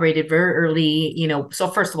collaborated very early, So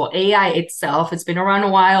first of all, AI itself, it's been around a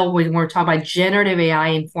while. We're talking about generative AI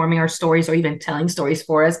informing our stories or even telling stories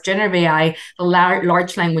for us. Generative AI, the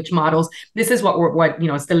large language models. This is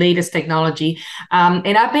it's the latest technology.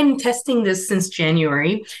 And I've been testing this since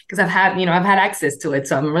January because I've had access to it.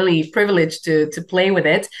 So I'm really privileged to play with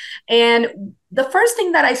it. And the first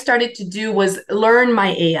thing that I started to do was learn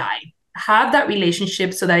my AI, have that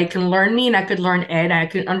relationship so that it can learn me and I could learn it. I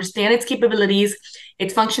could understand its capabilities,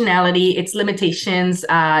 its functionality, its limitations,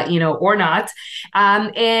 or not.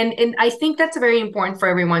 And I think that's very important for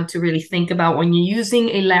everyone to really think about when you're using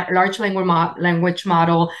a large language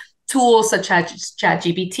model, tools such as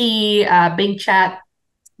ChatGPT, Bing Chat,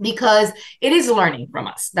 because it is learning from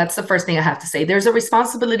us. That's the first thing I have to say. There's a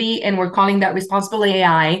responsibility, and we're calling that responsible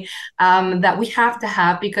AI, that we have to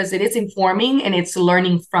have because it is informing and it's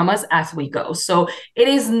learning from us as we go. So it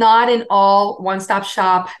is not an all one-stop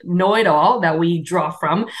shop, know-it-all that we draw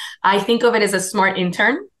from. I think of it as a smart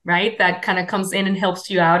intern, right? That kind of comes in and helps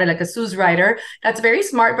you out, like a Suze writer. That's very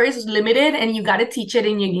smart, very limited, and you got to teach it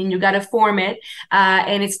and you got to form it,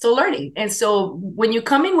 and it's still learning. And so when you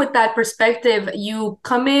come in with that perspective, you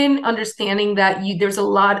come in understanding that there's a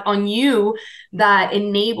lot on you that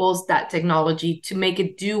enables that technology to make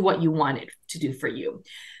it do what you want it to do for you.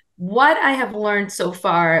 What I have learned so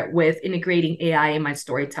far with integrating AI in my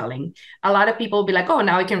storytelling, a lot of people will be like, oh,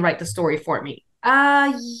 now I can write the story for me.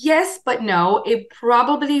 Yes, but no, it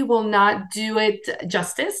probably will not do it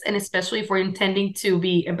justice. And especially if we're intending to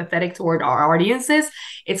be empathetic toward our audiences,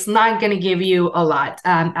 it's not going to give you a lot.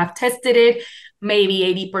 I've tested it,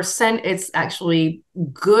 maybe 80%. It's actually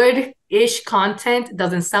good-ish content.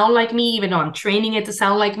 Doesn't sound like me, even though I'm training it to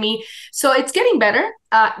sound like me. So it's getting better.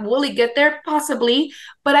 Will it get there? Possibly.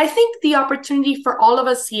 But I think the opportunity for all of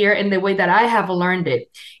us here and the way that I have learned it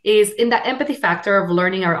is in that empathy factor of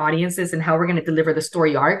learning our audiences and how we're going to deliver the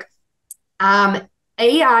story arc.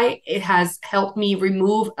 AI, it has helped me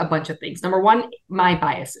remove a bunch of things. Number one, my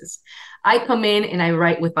biases. I come in and I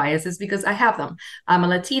write with biases because I have them. I'm a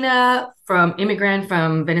Latina immigrant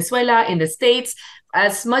from Venezuela in the States.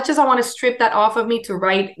 As much as I want to strip that off of me to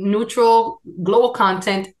write neutral global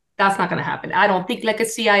content, that's not going to happen. I don't think like a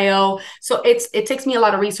CIO. So it takes me a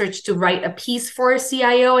lot of research to write a piece for a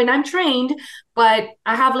CIO, and I'm trained, but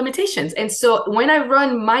I have limitations. And so when I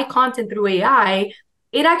run my content through AI,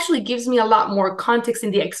 it actually gives me a lot more context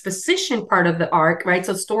in the exposition part of the arc, right?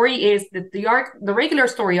 So story is the arc, the regular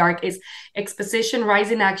story arc is exposition,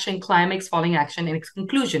 rise in action, climax, falling action, and its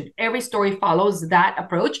conclusion. Every story follows that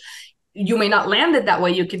approach. You may not land it that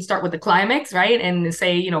way. You can start with the climax, right? And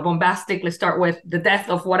say, you know, bombastic, let's start with the death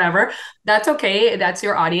of whatever. That's okay. That's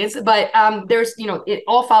your audience. But there's, you know, it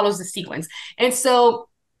all follows the sequence. And so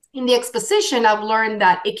in the exposition, I've learned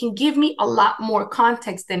that it can give me a lot more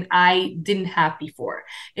context than I didn't have before.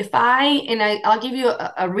 I'll give you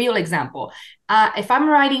a real example. If I'm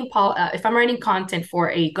writing content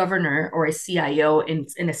for a governor or a CIO in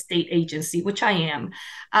a state agency, which I am,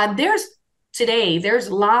 there's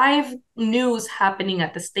live news happening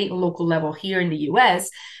at the state and local level here in the US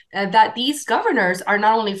that these governors are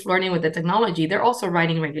not only flirting with the technology, they're also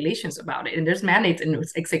writing regulations about it. And there's mandates and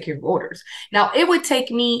executive orders. Now, it would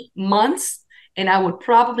take me months, and I would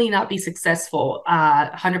probably not be successful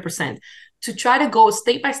 100%, to try to go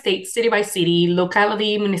state by state, city by city,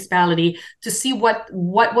 locality, municipality, to see what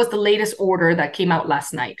was the latest order that came out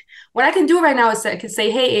last night. What I can do right now is I can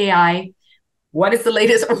say, hey, AI, what is the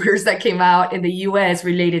latest orders that came out in the US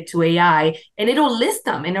related to AI? And it'll list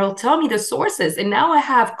them and it'll tell me the sources. And now I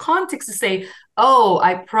have context to say, oh,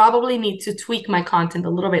 I probably need to tweak my content a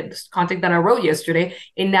little bit, this content that I wrote yesterday,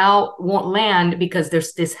 and now won't land because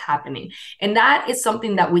there's this happening. And that is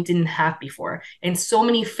something that we didn't have before. And so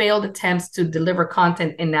many failed attempts to deliver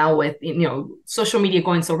content. And now with, you know, social media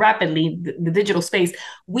going so rapidly, the digital space,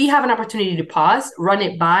 we have an opportunity to pause, run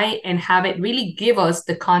it by, and have it really give us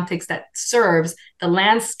the context that serves the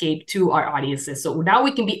landscape to our audiences. So now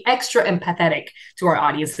we can be extra empathetic to our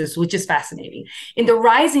audiences, which is fascinating. In the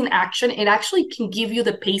rising action, it actually can give you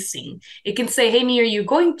the pacing. It can say, hey, Miri, you're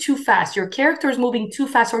going too fast. Your character is moving too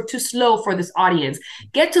fast or too slow for this audience.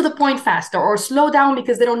 Get to the point faster, or slow down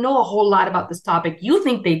because they don't know a whole lot about this topic. You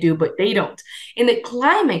think they do, but they don't. In the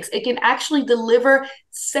climax, it can actually deliver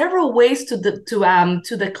several ways to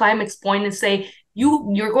the climax point and say,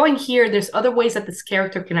 you're going here. There's other ways that this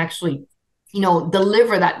character can actually, you know,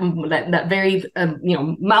 deliver that very,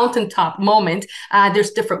 mountaintop moment.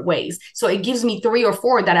 There's different ways. So it gives me 3 or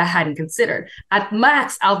 4 that I hadn't considered. At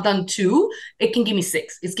max, I've done 2. It can give me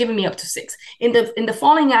 6. It's giving me up to 6. In the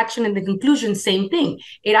falling action and the conclusion, same thing.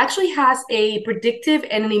 It actually has a predictive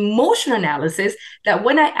and an emotion analysis that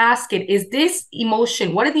when I ask it, is this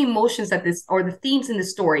emotion, what are the emotions that this, or the themes in the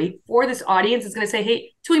story for this audience, it's going to say,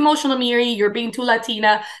 hey, too emotional, Miri, you're being too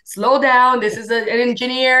Latina, slow down. This is an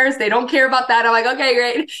engineers. They don't care about that. I'm like, okay,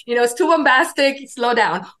 great. You know, it's too bombastic, slow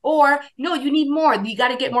down. Or no, you need more. You got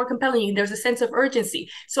to get more compelling. There's a sense of urgency.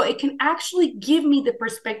 So it can actually give me the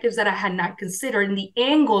perspectives that I had not considered and the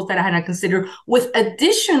angles that I had not considered with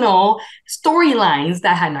additional storylines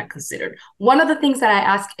that I had not considered. One of the things that I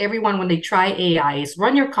ask everyone when they try AI is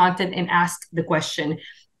run your content and ask the question,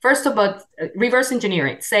 first of all, reverse engineer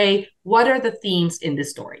it. Say, what are the themes in this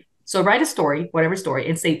story? So write a story, whatever story,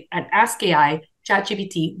 and ask AI,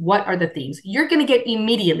 ChatGPT, what are the themes? You're going to get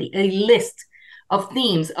immediately a list of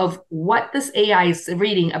themes of what this AI is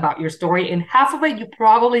reading about your story. And half of it you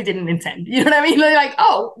probably didn't intend. You know what I mean? Like,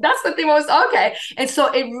 oh, that's the theme I was, okay. And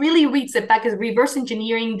so it really reads it back as reverse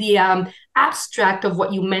engineering the abstract of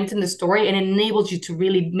what you meant in the story, and enables you to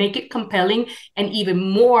really make it compelling and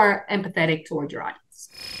even more empathetic toward your audience.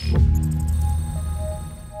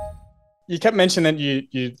 You kept mentioning that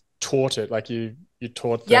you taught it, like you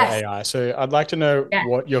taught the AI. So I'd like to know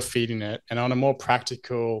what you're feeding it, and on a more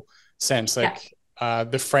practical sense, like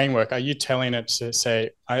the framework. Are you telling it to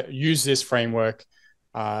say, I use this framework,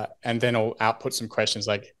 and then I'll output some questions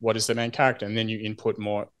like, what is the main character? And then you input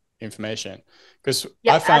more information. Because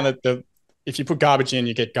I found that if you put garbage in,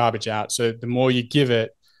 you get garbage out. So the more you give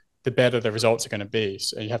it, the better the results are going to be.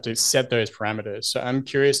 So you have to set those parameters. So I'm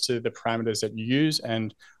curious to the parameters that you use,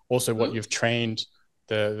 and also what you've trained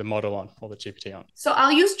the model on, or the GPT on. So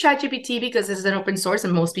I'll use ChatGPT because it's an open source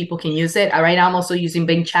and most people can use it. Right now I'm also using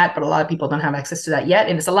Bing Chat, but a lot of people don't have access to that yet.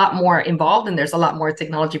 And it's a lot more involved and there's a lot more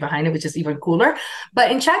technology behind it, which is even cooler.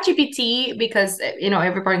 But in ChatGPT, because, you know,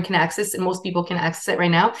 everyone can access it, most people can access it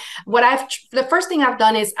right now. The first thing I've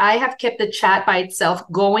done is I have kept the chat by itself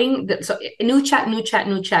going. So new chat. And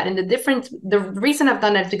the reason I've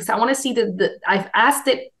done that is because I want to see I've asked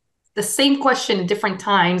it the same question at different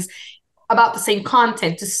times about the same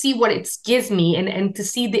content to see what it gives me and to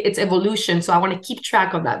see its evolution. So I want to keep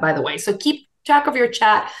track of that, by the way. So keep track of your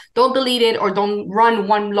chat. Don't delete it or don't run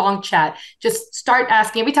one long chat. Just start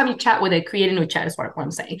asking. Every time you chat with it, create a new chat is what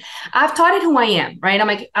I'm saying. I've taught it who I am, right? I'm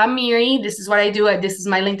like, I'm Miri. This is what I do. This is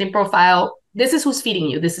my LinkedIn profile. This is who's feeding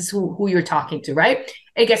you. This is who you're talking to, right?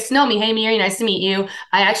 It gets to know me. Hey, Miri, nice to meet you.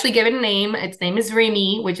 I actually give it a name. Its name is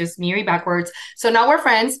Remy, which is Miri backwards. So now we're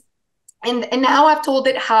friends. And now I've told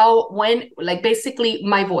it how, when, like basically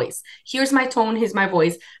my voice. Here's my tone, here's my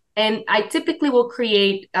voice. And I typically will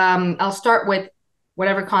create, I'll start with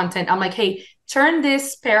whatever content. I'm like, hey, turn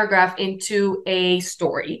this paragraph into a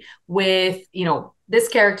story with, this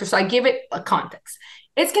character. So I give it a context.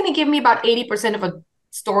 It's going to give me about 80% of a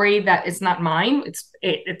story that is not mine.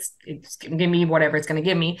 It's gonna give me whatever it's gonna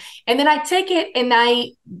give me, and then I take it and I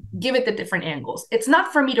give it the different angles. It's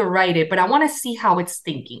not for me to write it, but I want to see how it's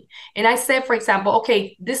thinking. And I said, for example,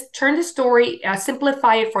 okay, turn the story,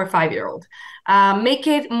 simplify it for a 5-year-old. Make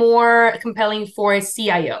it more compelling for a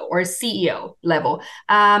CIO or a CEO level,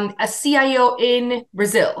 a CIO in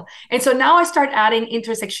Brazil. And so now I start adding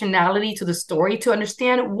intersectionality to the story to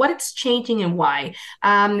understand what it's changing and why.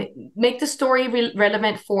 Make the story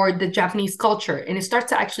relevant for the Japanese culture. And it starts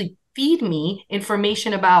to actually feed me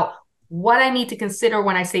information about what I need to consider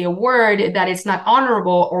when I say a word that it's not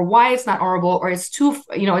honorable, or why it's not honorable, or it's too,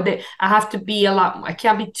 that I have to be I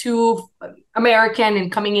can't be too American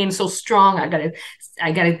and coming in so strong.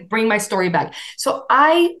 I gotta bring my story back. So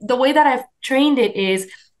the way that I've trained it is,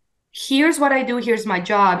 here's what I do, here's my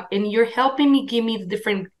job, and you're helping me give me the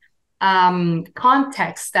different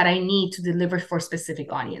context that I need to deliver for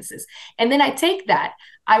specific audiences. And then I take that,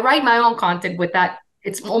 I write my own content with that.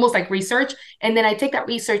 It's almost like research. And then I take that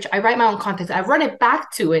research, I write my own content, I run it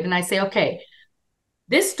back to it, and I say, okay,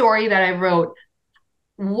 this story that I wrote,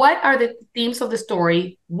 what are the themes of the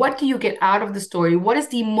story? What do you get out of the story? What is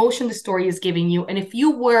the emotion the story is giving you? And if you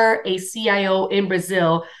were a CIO in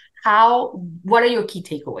Brazil, what are your key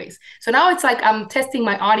takeaways? So now it's like I'm testing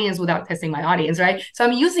my audience without testing my audience, right? So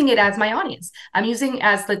I'm using it as my audience. I'm using it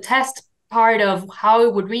as the test part of how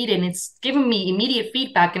it would read it, and it's giving me immediate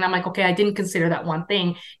feedback, and I'm like, okay, I didn't consider that one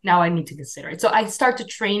thing, now I need to consider it. So I start to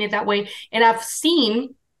train it that way, and I've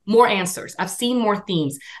seen more answers, I've seen more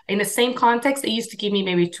themes. In the same context, it used to give me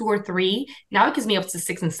maybe 2 or 3, now it gives me up to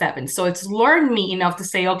 6 and 7. So it's learned me enough to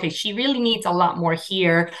say, okay, she really needs a lot more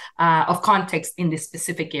here of context in this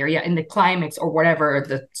specific area, in the climax or whatever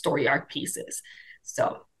the story arc piece is.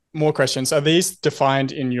 So more questions. Are these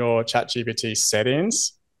defined in your ChatGPT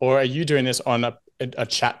settings, or are you doing this on a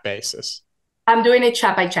chat basis? I'm doing it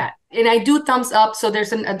chat by chat, and I do thumbs up. So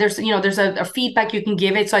there's a feedback you can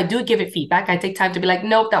give it. So I do give it feedback. I take time to be like,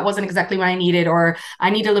 nope, that wasn't exactly what I needed, or I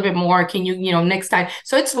need a little bit more. Can you, next time?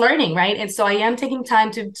 So it's learning, right? And so I am taking time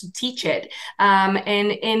to teach it.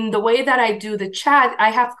 And in the way that I do the chat, I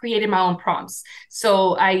have created my own prompts.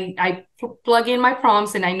 So I plug in my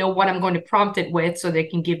prompts, and I know what I'm going to prompt it with, so they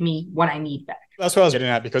can give me what I need back. That's what I was getting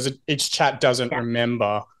at, because each chat doesn't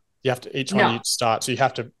remember. You have to, each one you start. So you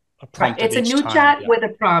have to prompt it. It's a new chat with a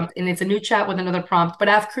prompt, and it's a new chat with another prompt. But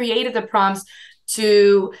I've created the prompts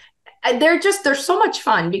they're so much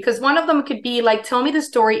fun, because one of them could be like, tell me the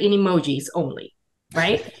story in emojis only,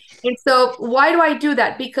 right? And so why do I do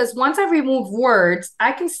that? Because once I remove words,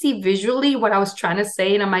 I can see visually what I was trying to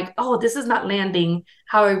say. And I'm like, oh, this is not landing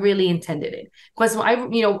how I really intended it. Because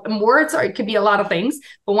words it could be a lot of things.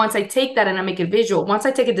 But once I take that and I make it visual, once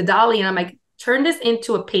I take it to DALL-E and I'm like, turn this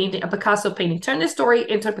into a painting, a Picasso painting, turn this story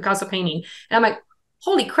into a Picasso painting. And I'm like,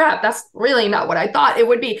 holy crap, that's really not what I thought it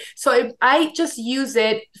would be. So I just use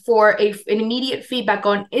it for an immediate feedback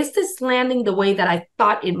on, is this landing the way that I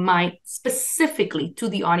thought it might, specifically to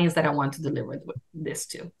the audience that I want to deliver this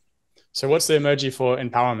to? So what's the emoji for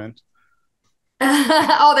empowerment?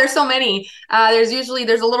 Oh, there's so many. There's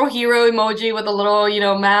a little hero emoji with a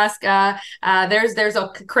little, mask. There's a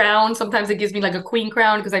crown. Sometimes it gives me like a queen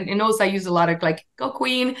crown, because I notice I use a lot of like, go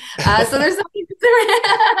queen. So there's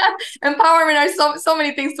empowerment. There's so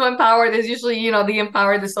many things to empower. There's usually,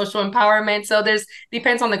 the social empowerment. So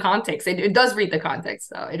depends on the context. It does read the context.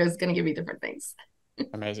 So it is going to give you different things.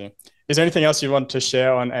 Amazing. Is there anything else you want to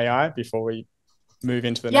share on AI before we move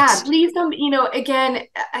into the next? Yeah, please don't, again,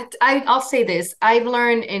 I'll say this. I've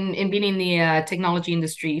learned in being in the technology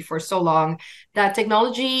industry for so long that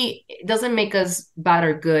technology doesn't make us bad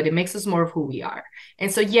or good. It makes us more of who we are.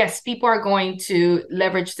 And so, yes, people are going to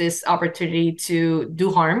leverage this opportunity to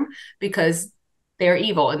do harm because they're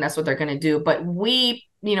evil, and that's what they're going to do. But we,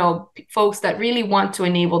 folks that really want to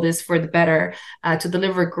enable this for the better, to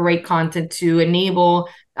deliver great content, to enable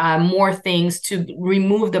more things, to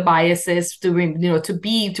remove the biases, to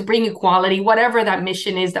bring equality, whatever that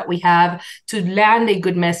mission is that we have, to land a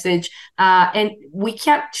good message. And we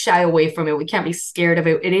can't shy away from it. We can't be scared of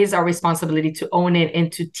it. It is our responsibility to own it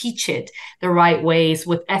and to teach it the right ways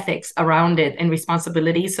with ethics around it and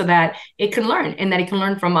responsibility, so that it can learn and that it can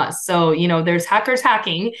learn from us. So, there's hackers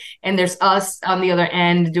hacking, and there's us on the other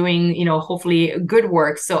end doing, hopefully good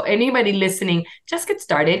work. So anybody listening, just get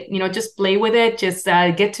started, just play with it, just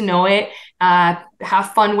get to know it,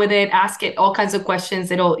 have fun with it, ask it all kinds of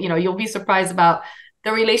questions. You'll be surprised about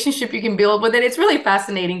the relationship you can build with it. It's really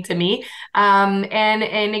fascinating to me. And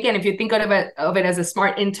again, if you think of it as a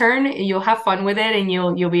smart intern, you'll have fun with it, and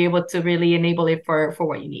you'll be able to really enable it for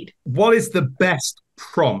what you need. What is the best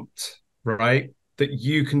prompt, right, that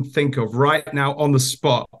you can think of right now on the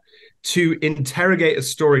spot to interrogate a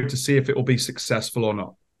story to see if it will be successful or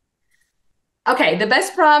not? Okay, the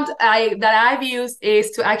best prompt that I've used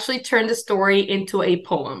is to actually turn the story into a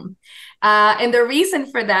poem. And the reason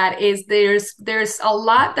for that is there's a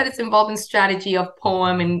lot that is involved in strategy of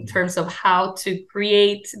poem, in terms of how to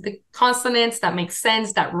create the consonants that make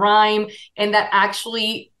sense, that rhyme, and that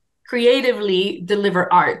actually creatively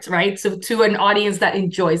deliver art, right? So to an audience that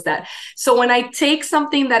enjoys that. So when I take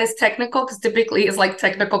something that is technical, because typically it's like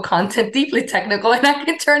technical content, deeply technical, and I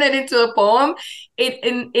can turn it into a poem,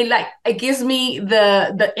 it gives me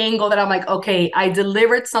the angle that I'm like, okay, I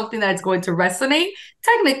delivered something that's going to resonate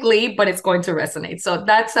technically, but it's going to resonate. So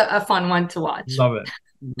that's a fun one to watch. Love it.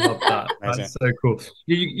 Love that. That's so cool.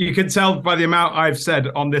 You can tell by the amount I've said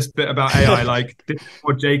on this bit about AI, like this is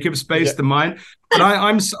more Jacob's space than mine. But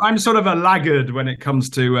I'm sort of a laggard when it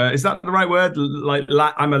comes to is that the right word?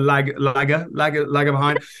 I'm a lagger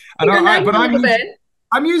behind. And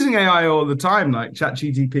I'm using AI all the time. Like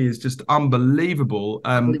ChatGPT is just unbelievable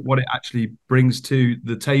what it actually brings to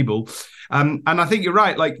the table. And I think you're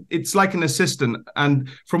right. Like, it's like an assistant. And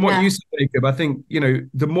from what you said, Jacob, I think,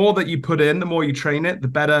 the more that you put in, the more you train it, the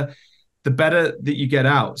better that you get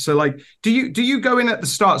out. So like, do you go in at the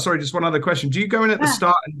start? Sorry, just one other question. Do you go in at the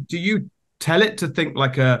start and do you tell it to think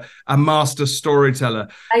like a master storyteller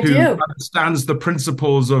who understands the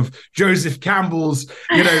principles of Joseph Campbell's,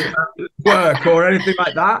 work or anything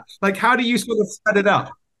like that? Like, how do you sort of set it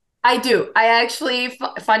up? I do. I actually,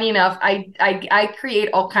 funny enough, I create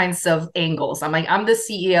all kinds of angles. I'm the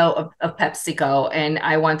CEO of PepsiCo, and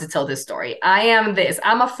I want to tell this story. I am this.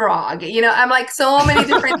 I'm a frog. I'm like so many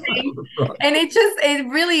different things, and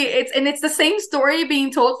it's the same story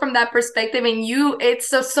being told from that perspective. And it's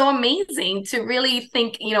so amazing to really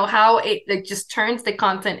think, how it just turns the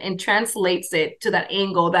content and translates it to that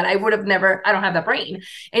angle that I would have never. I don't have that brain,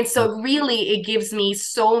 and so really it gives me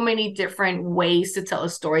so many different ways to tell a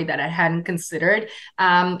story that I hadn't considered.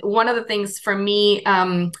 One of the things for me,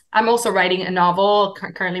 I'm also writing a novel,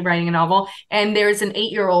 currently writing a novel, and there's an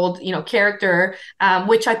 8-year-old, character,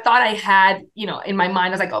 which I thought I had, in my mind.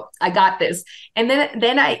 I was like, oh, I got this. And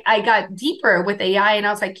then I got deeper with AI, and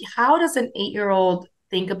I was like, how does an 8-year-old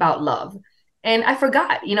think about love? And I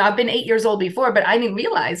forgot, I've been 8 years old before, but I didn't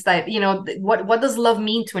realize that, what does love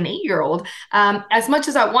mean to an 8-year-old? As much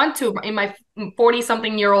as I want to, in my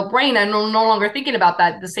 40-something-year-old brain, I'm no longer thinking about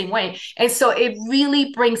that the same way. And so it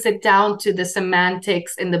really brings it down to the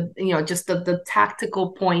semantics and just the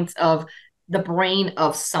tactical points of the brain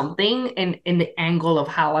of something, and in the angle of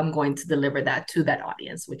how I'm going to deliver that to that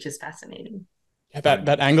audience, which is fascinating. Yeah,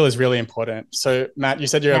 that angle is really important. So Matt, you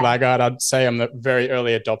said you're a laggard. I'd say I'm the very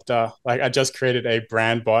early adopter. Like, I just created a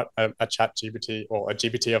brand bot, a chat GPT or a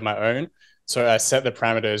GPT of my own. So I set the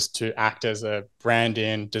parameters to act as a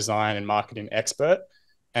branding, design, and marketing expert.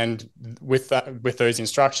 And with those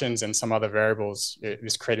instructions and some other variables, it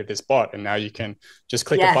just created this bot. And now you can just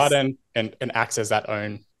click a button and acts as that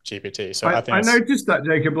own GPT. So I noticed that,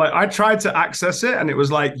 Jacob. Like, I tried to access it, and it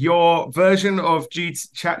was like your version of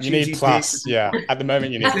ChatGPT. You need plus, At the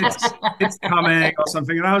moment, you need plus. It's coming or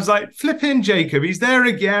something, and I was like, "Flipping Jacob, he's there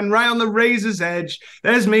again, right on the razor's edge."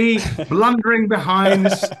 There's me blundering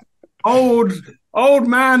behind, old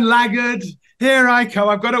man laggard. Here I come.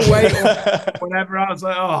 I've got to wait. Or whatever. I was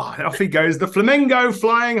like, oh, off he goes. The flamingo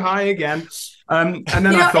flying high again. And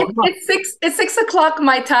then I thought, it's 6 o'clock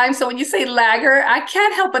my time. So when you say lager, I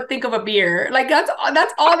can't help but think of a beer. Like, that's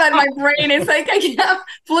all that my brain is like. I have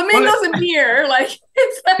flamingos and beer. Like,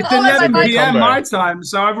 it's 11 p.m. my time,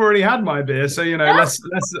 so I've already had my beer. So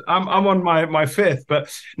I'm on my fifth.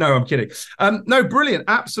 But no, I'm kidding. No, brilliant,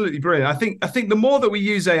 absolutely brilliant. I think the more that we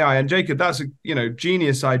use AI, and Jacob, that's a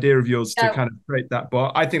genius idea of yours to kind of create that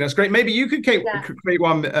bot. I think that's great. Maybe you could create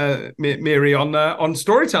one, Miri, on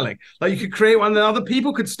storytelling. Like, you could create one that other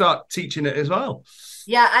people could start teaching it as well.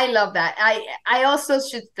 Yeah, I love that. I also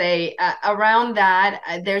should say around that,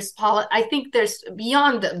 I think there's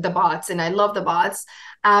beyond the bots, and I love the bots.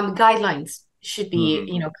 Guidelines should be,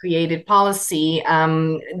 Mm. created, policy.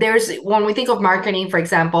 There's, when we think of marketing, for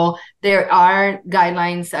example, there are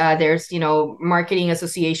guidelines. There's, marketing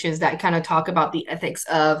associations that kind of talk about the ethics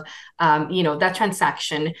of, that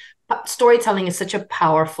transaction. Storytelling is such a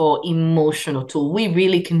powerful emotional tool. We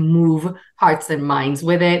really can move hearts and minds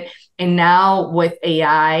with it. And now with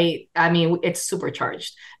I mean, it's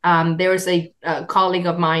supercharged. There was a colleague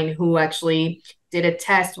of mine who actually did a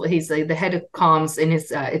test. He's the head of comms in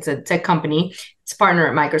his, it's a tech company. It's a partner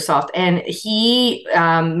at Microsoft. And he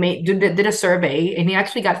did a survey, and he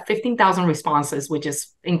actually got 15,000 responses, which is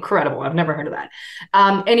incredible. I've never heard of that.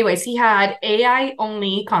 Anyways, he had AI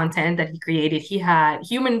only content that he created. He had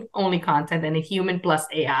human only content and a human plus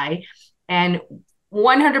AI. And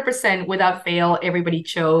 100% without fail, everybody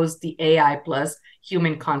chose the AI plus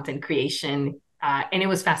human content creation. And it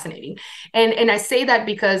was fascinating. And I say that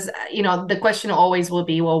because, the question always will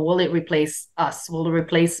be, well, will it replace us? Will it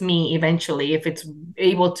replace me eventually if it's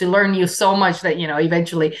able to learn you so much that,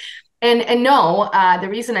 eventually. And no, the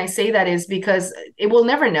reason I say that is because it will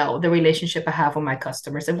never know the relationship I have with my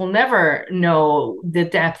customers. It will never know the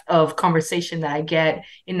depth of conversation that I get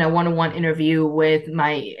in a one-on-one interview with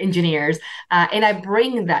my engineers. And I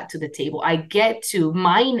bring that to the table. I get to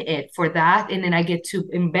mine it for that. And then I get to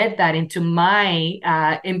embed that into my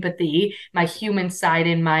empathy, my human side,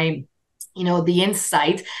 and my, the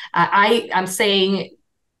insight. I'm saying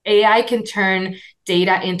AI can turn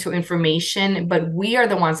data into information, but we are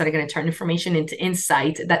the ones that are going to turn information into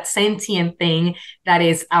insight, that sentient thing that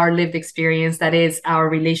is our lived experience, that is our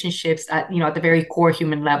relationships at the very core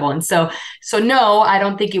human level. And so no, I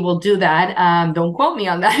don't think it will do that. Don't quote me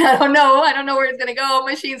on that. I don't know where it's going to go.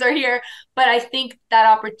 Machines are here. But I think that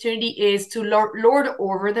opportunity is to lord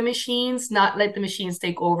over the machines, not let the machines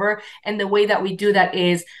take over. And the way that we do that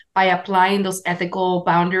is by applying those ethical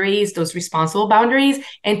boundaries, those responsible boundaries,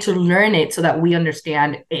 and to learn it so that we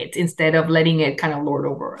understand it instead of letting it kind of lord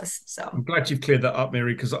over us. So I'm glad you've cleared that up,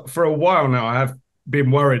 Miri, because for a while now I have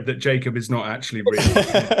been worried that Jacob is not actually real.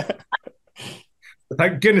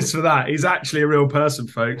 Thank goodness for that. He's actually a real person,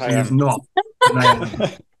 folks. He is not.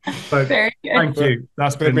 So thank you.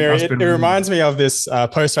 It reminds me of this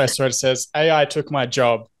post I saw. It says, AI took my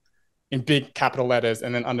job, in big capital letters,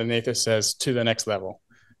 and then underneath it says, to the next level.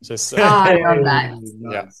 Just, I love that.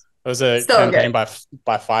 Yeah. It was a campaign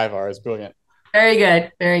by Fiverr. It was brilliant. Very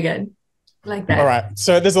good. Very good. Like that. All right.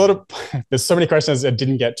 So there's so many questions I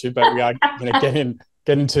didn't get to, but we are going to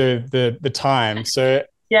get into the time. So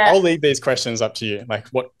I'll leave these questions up to you, like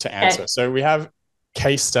what to answer. So we have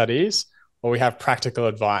case studies, or we have practical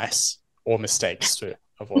advice, or mistakes to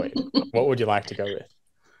avoid. What would you like to go with?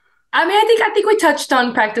 I mean, I think we touched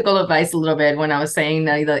on practical advice a little bit when I was saying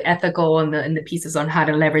the ethical and the pieces on how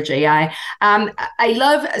to leverage AI. I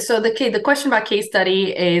love, so the question about case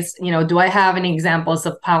study is, do I have any examples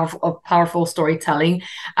of powerful storytelling?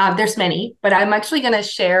 There's many, but I'm actually going to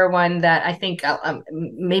share one that I think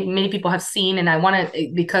many people have seen, and I want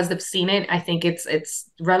to, because they've seen it, I think it's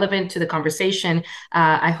relevant to the conversation.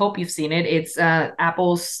 I hope you've seen it. It's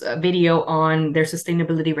Apple's video on their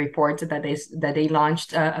sustainability report that they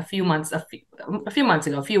launched a few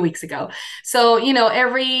weeks ago. So,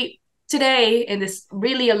 today, and this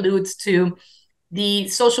really alludes to the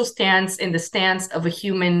social stance and the stance of a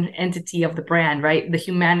human entity of the brand, right? The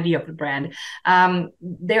humanity of the brand.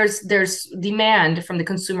 There's demand from the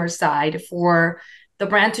consumer side for the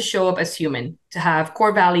brand to show up as human, to have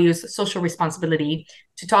core values, social responsibility,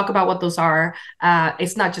 to talk about what those are.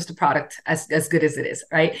 It's not just a product as good as it is,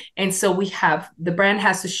 right? And so the brand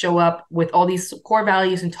has to show up with all these core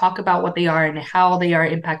values and talk about what they are and how they are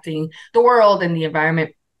impacting the world and the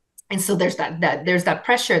environment. And so there's that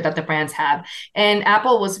pressure that the brands have. And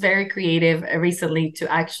Apple was very creative recently to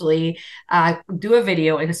actually do a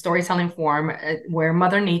video in a storytelling form where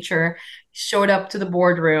Mother Nature showed up to the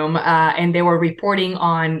boardroom and they were reporting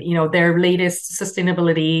on, their latest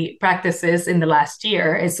sustainability practices in the last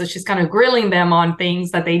year. And so she's kind of grilling them on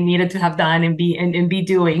things that they needed to have done and be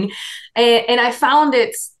doing. And I found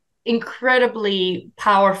it incredibly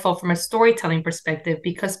powerful from a storytelling perspective,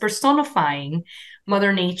 because personifying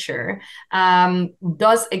Mother Nature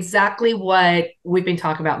does exactly what we've been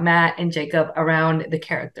talking about, Matt and Jacob, around the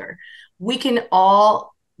character. We can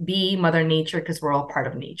all be Mother Nature because we're all part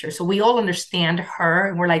of nature. So we all understand her,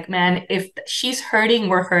 and we're like, man, if she's hurting,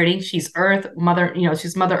 we're hurting. She's Earth, Mother,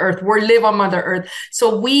 she's Mother Earth. We live on Mother Earth.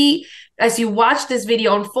 So we, as you watch this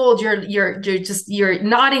video unfold, you're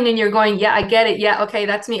nodding and you're going, yeah, I get it. Yeah, okay,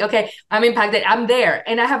 that's me. Okay, I'm impacted. I'm there,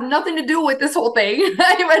 and I have nothing to do with this whole thing,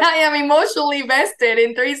 but I am emotionally vested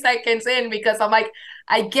in 3 seconds in because I'm like,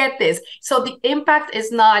 I get this. So the impact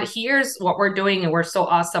is not, here's what we're doing and we're so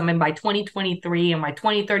awesome, and by 2023 and by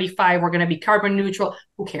 2035 we're going to be carbon neutral.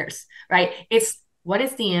 Who cares, right? It's what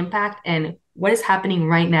is the impact and what is happening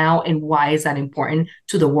right now, and why is that important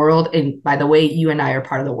to the world? And by the way, you and I are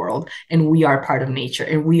part of the world, and we are part of nature,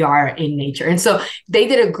 and we are in nature. And so they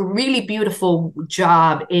did a really beautiful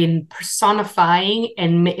job in personifying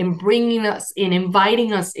and in bringing us in,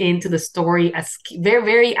 inviting us into the story as very,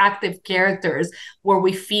 very active characters, where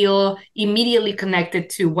we feel immediately connected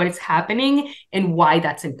to what is happening and why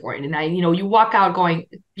that's important. And you walk out going,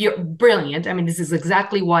 you're brilliant. I mean, this is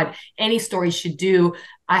exactly what any story should do.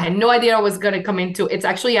 I had no idea I was going to come into. It's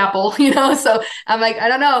actually Apple, so I'm like, I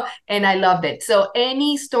don't know. And I loved it. So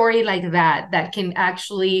any story like that can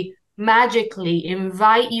actually magically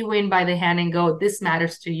invite you in by the hand and go, this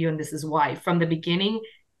matters to you and this is why. From the beginning,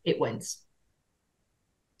 it wins.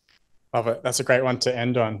 Love it. That's a great one to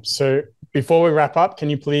end on. So before we wrap up, can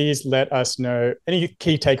you please let us know any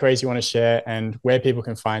key takeaways you want to share and where people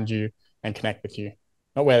can find you and connect with you?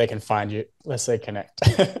 Not where they can find you. Let's say connect.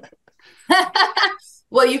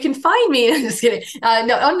 Well, you can find me, I'm just kidding.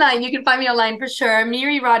 No, online, you can find me online for sure.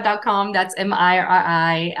 MiriRod.com, that's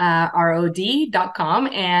MIRIROD.com.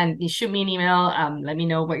 And you shoot me an email. Let me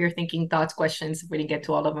know what you're thinking, thoughts, questions, if we didn't get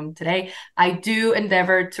to all of them today. I do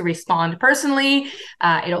endeavor to respond personally.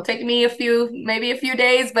 It'll take me maybe a few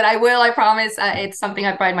days, but I will, I promise. It's something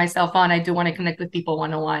I pride myself on. I do want to connect with people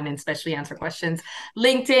one-on-one and especially answer questions.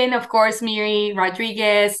 LinkedIn, of course, Miri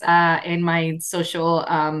Rodriguez, and my social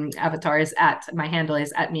avatar is my handle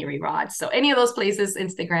is at Miri Rod. So any of those places,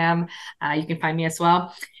 Instagram, you can find me as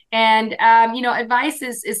well. And advice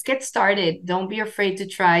is get started. Don't be afraid to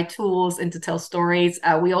try tools and to tell stories.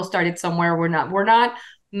 We all started somewhere. We're not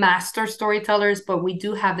master storytellers, but we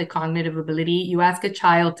do have the cognitive ability. You ask a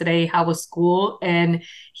child today, how was school? And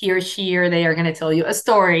he or she or they are going to tell you a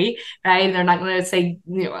story, right? They're not going to say,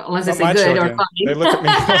 unless they say good or fine. They look at me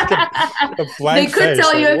like a blank They could face.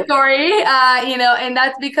 tell you a story, and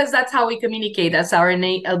that's because that's how we communicate. That's our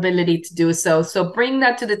innate ability to do so. So bring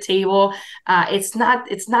that to the table. It's not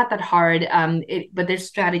that hard, but there's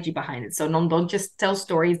strategy behind it. So don't just tell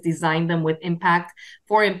stories, design them with impact,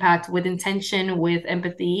 with intention, with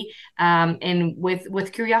empathy, and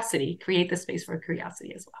with curiosity. Create the space for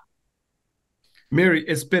curiosity as well. Miri,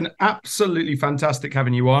 it's been absolutely fantastic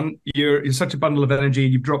having you on. You're such a bundle of energy.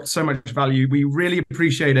 You've dropped so much value. We really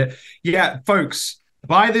appreciate it. Yeah, folks,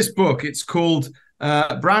 buy this book. It's called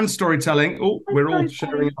Brand Storytelling. Oh, we're all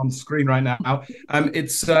sharing it on screen right now.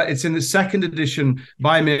 It's in the 2nd edition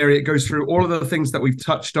by Miri. It goes through all of the things that we've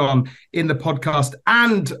touched on in the podcast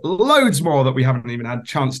and loads more that we haven't even had a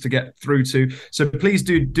chance to get through to. So please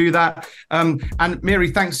do that. And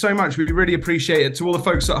Miri, thanks so much. We really appreciate it. To all the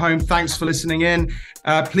folks at home, thanks for listening in.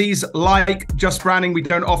 Please like Just Branding. We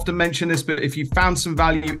don't often mention this, but if you found some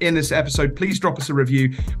value in this episode, please drop us a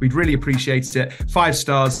review. We'd really appreciate it. 5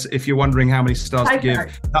 stars if you're wondering how many stars to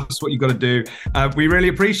give. That's what you got to do. We really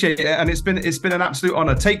appreciate it, and it's been an absolute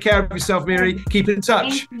honor. Take care of yourself, Miri. Keep in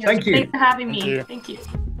touch. Thank you. Thank you. Thanks for having me. Thank you.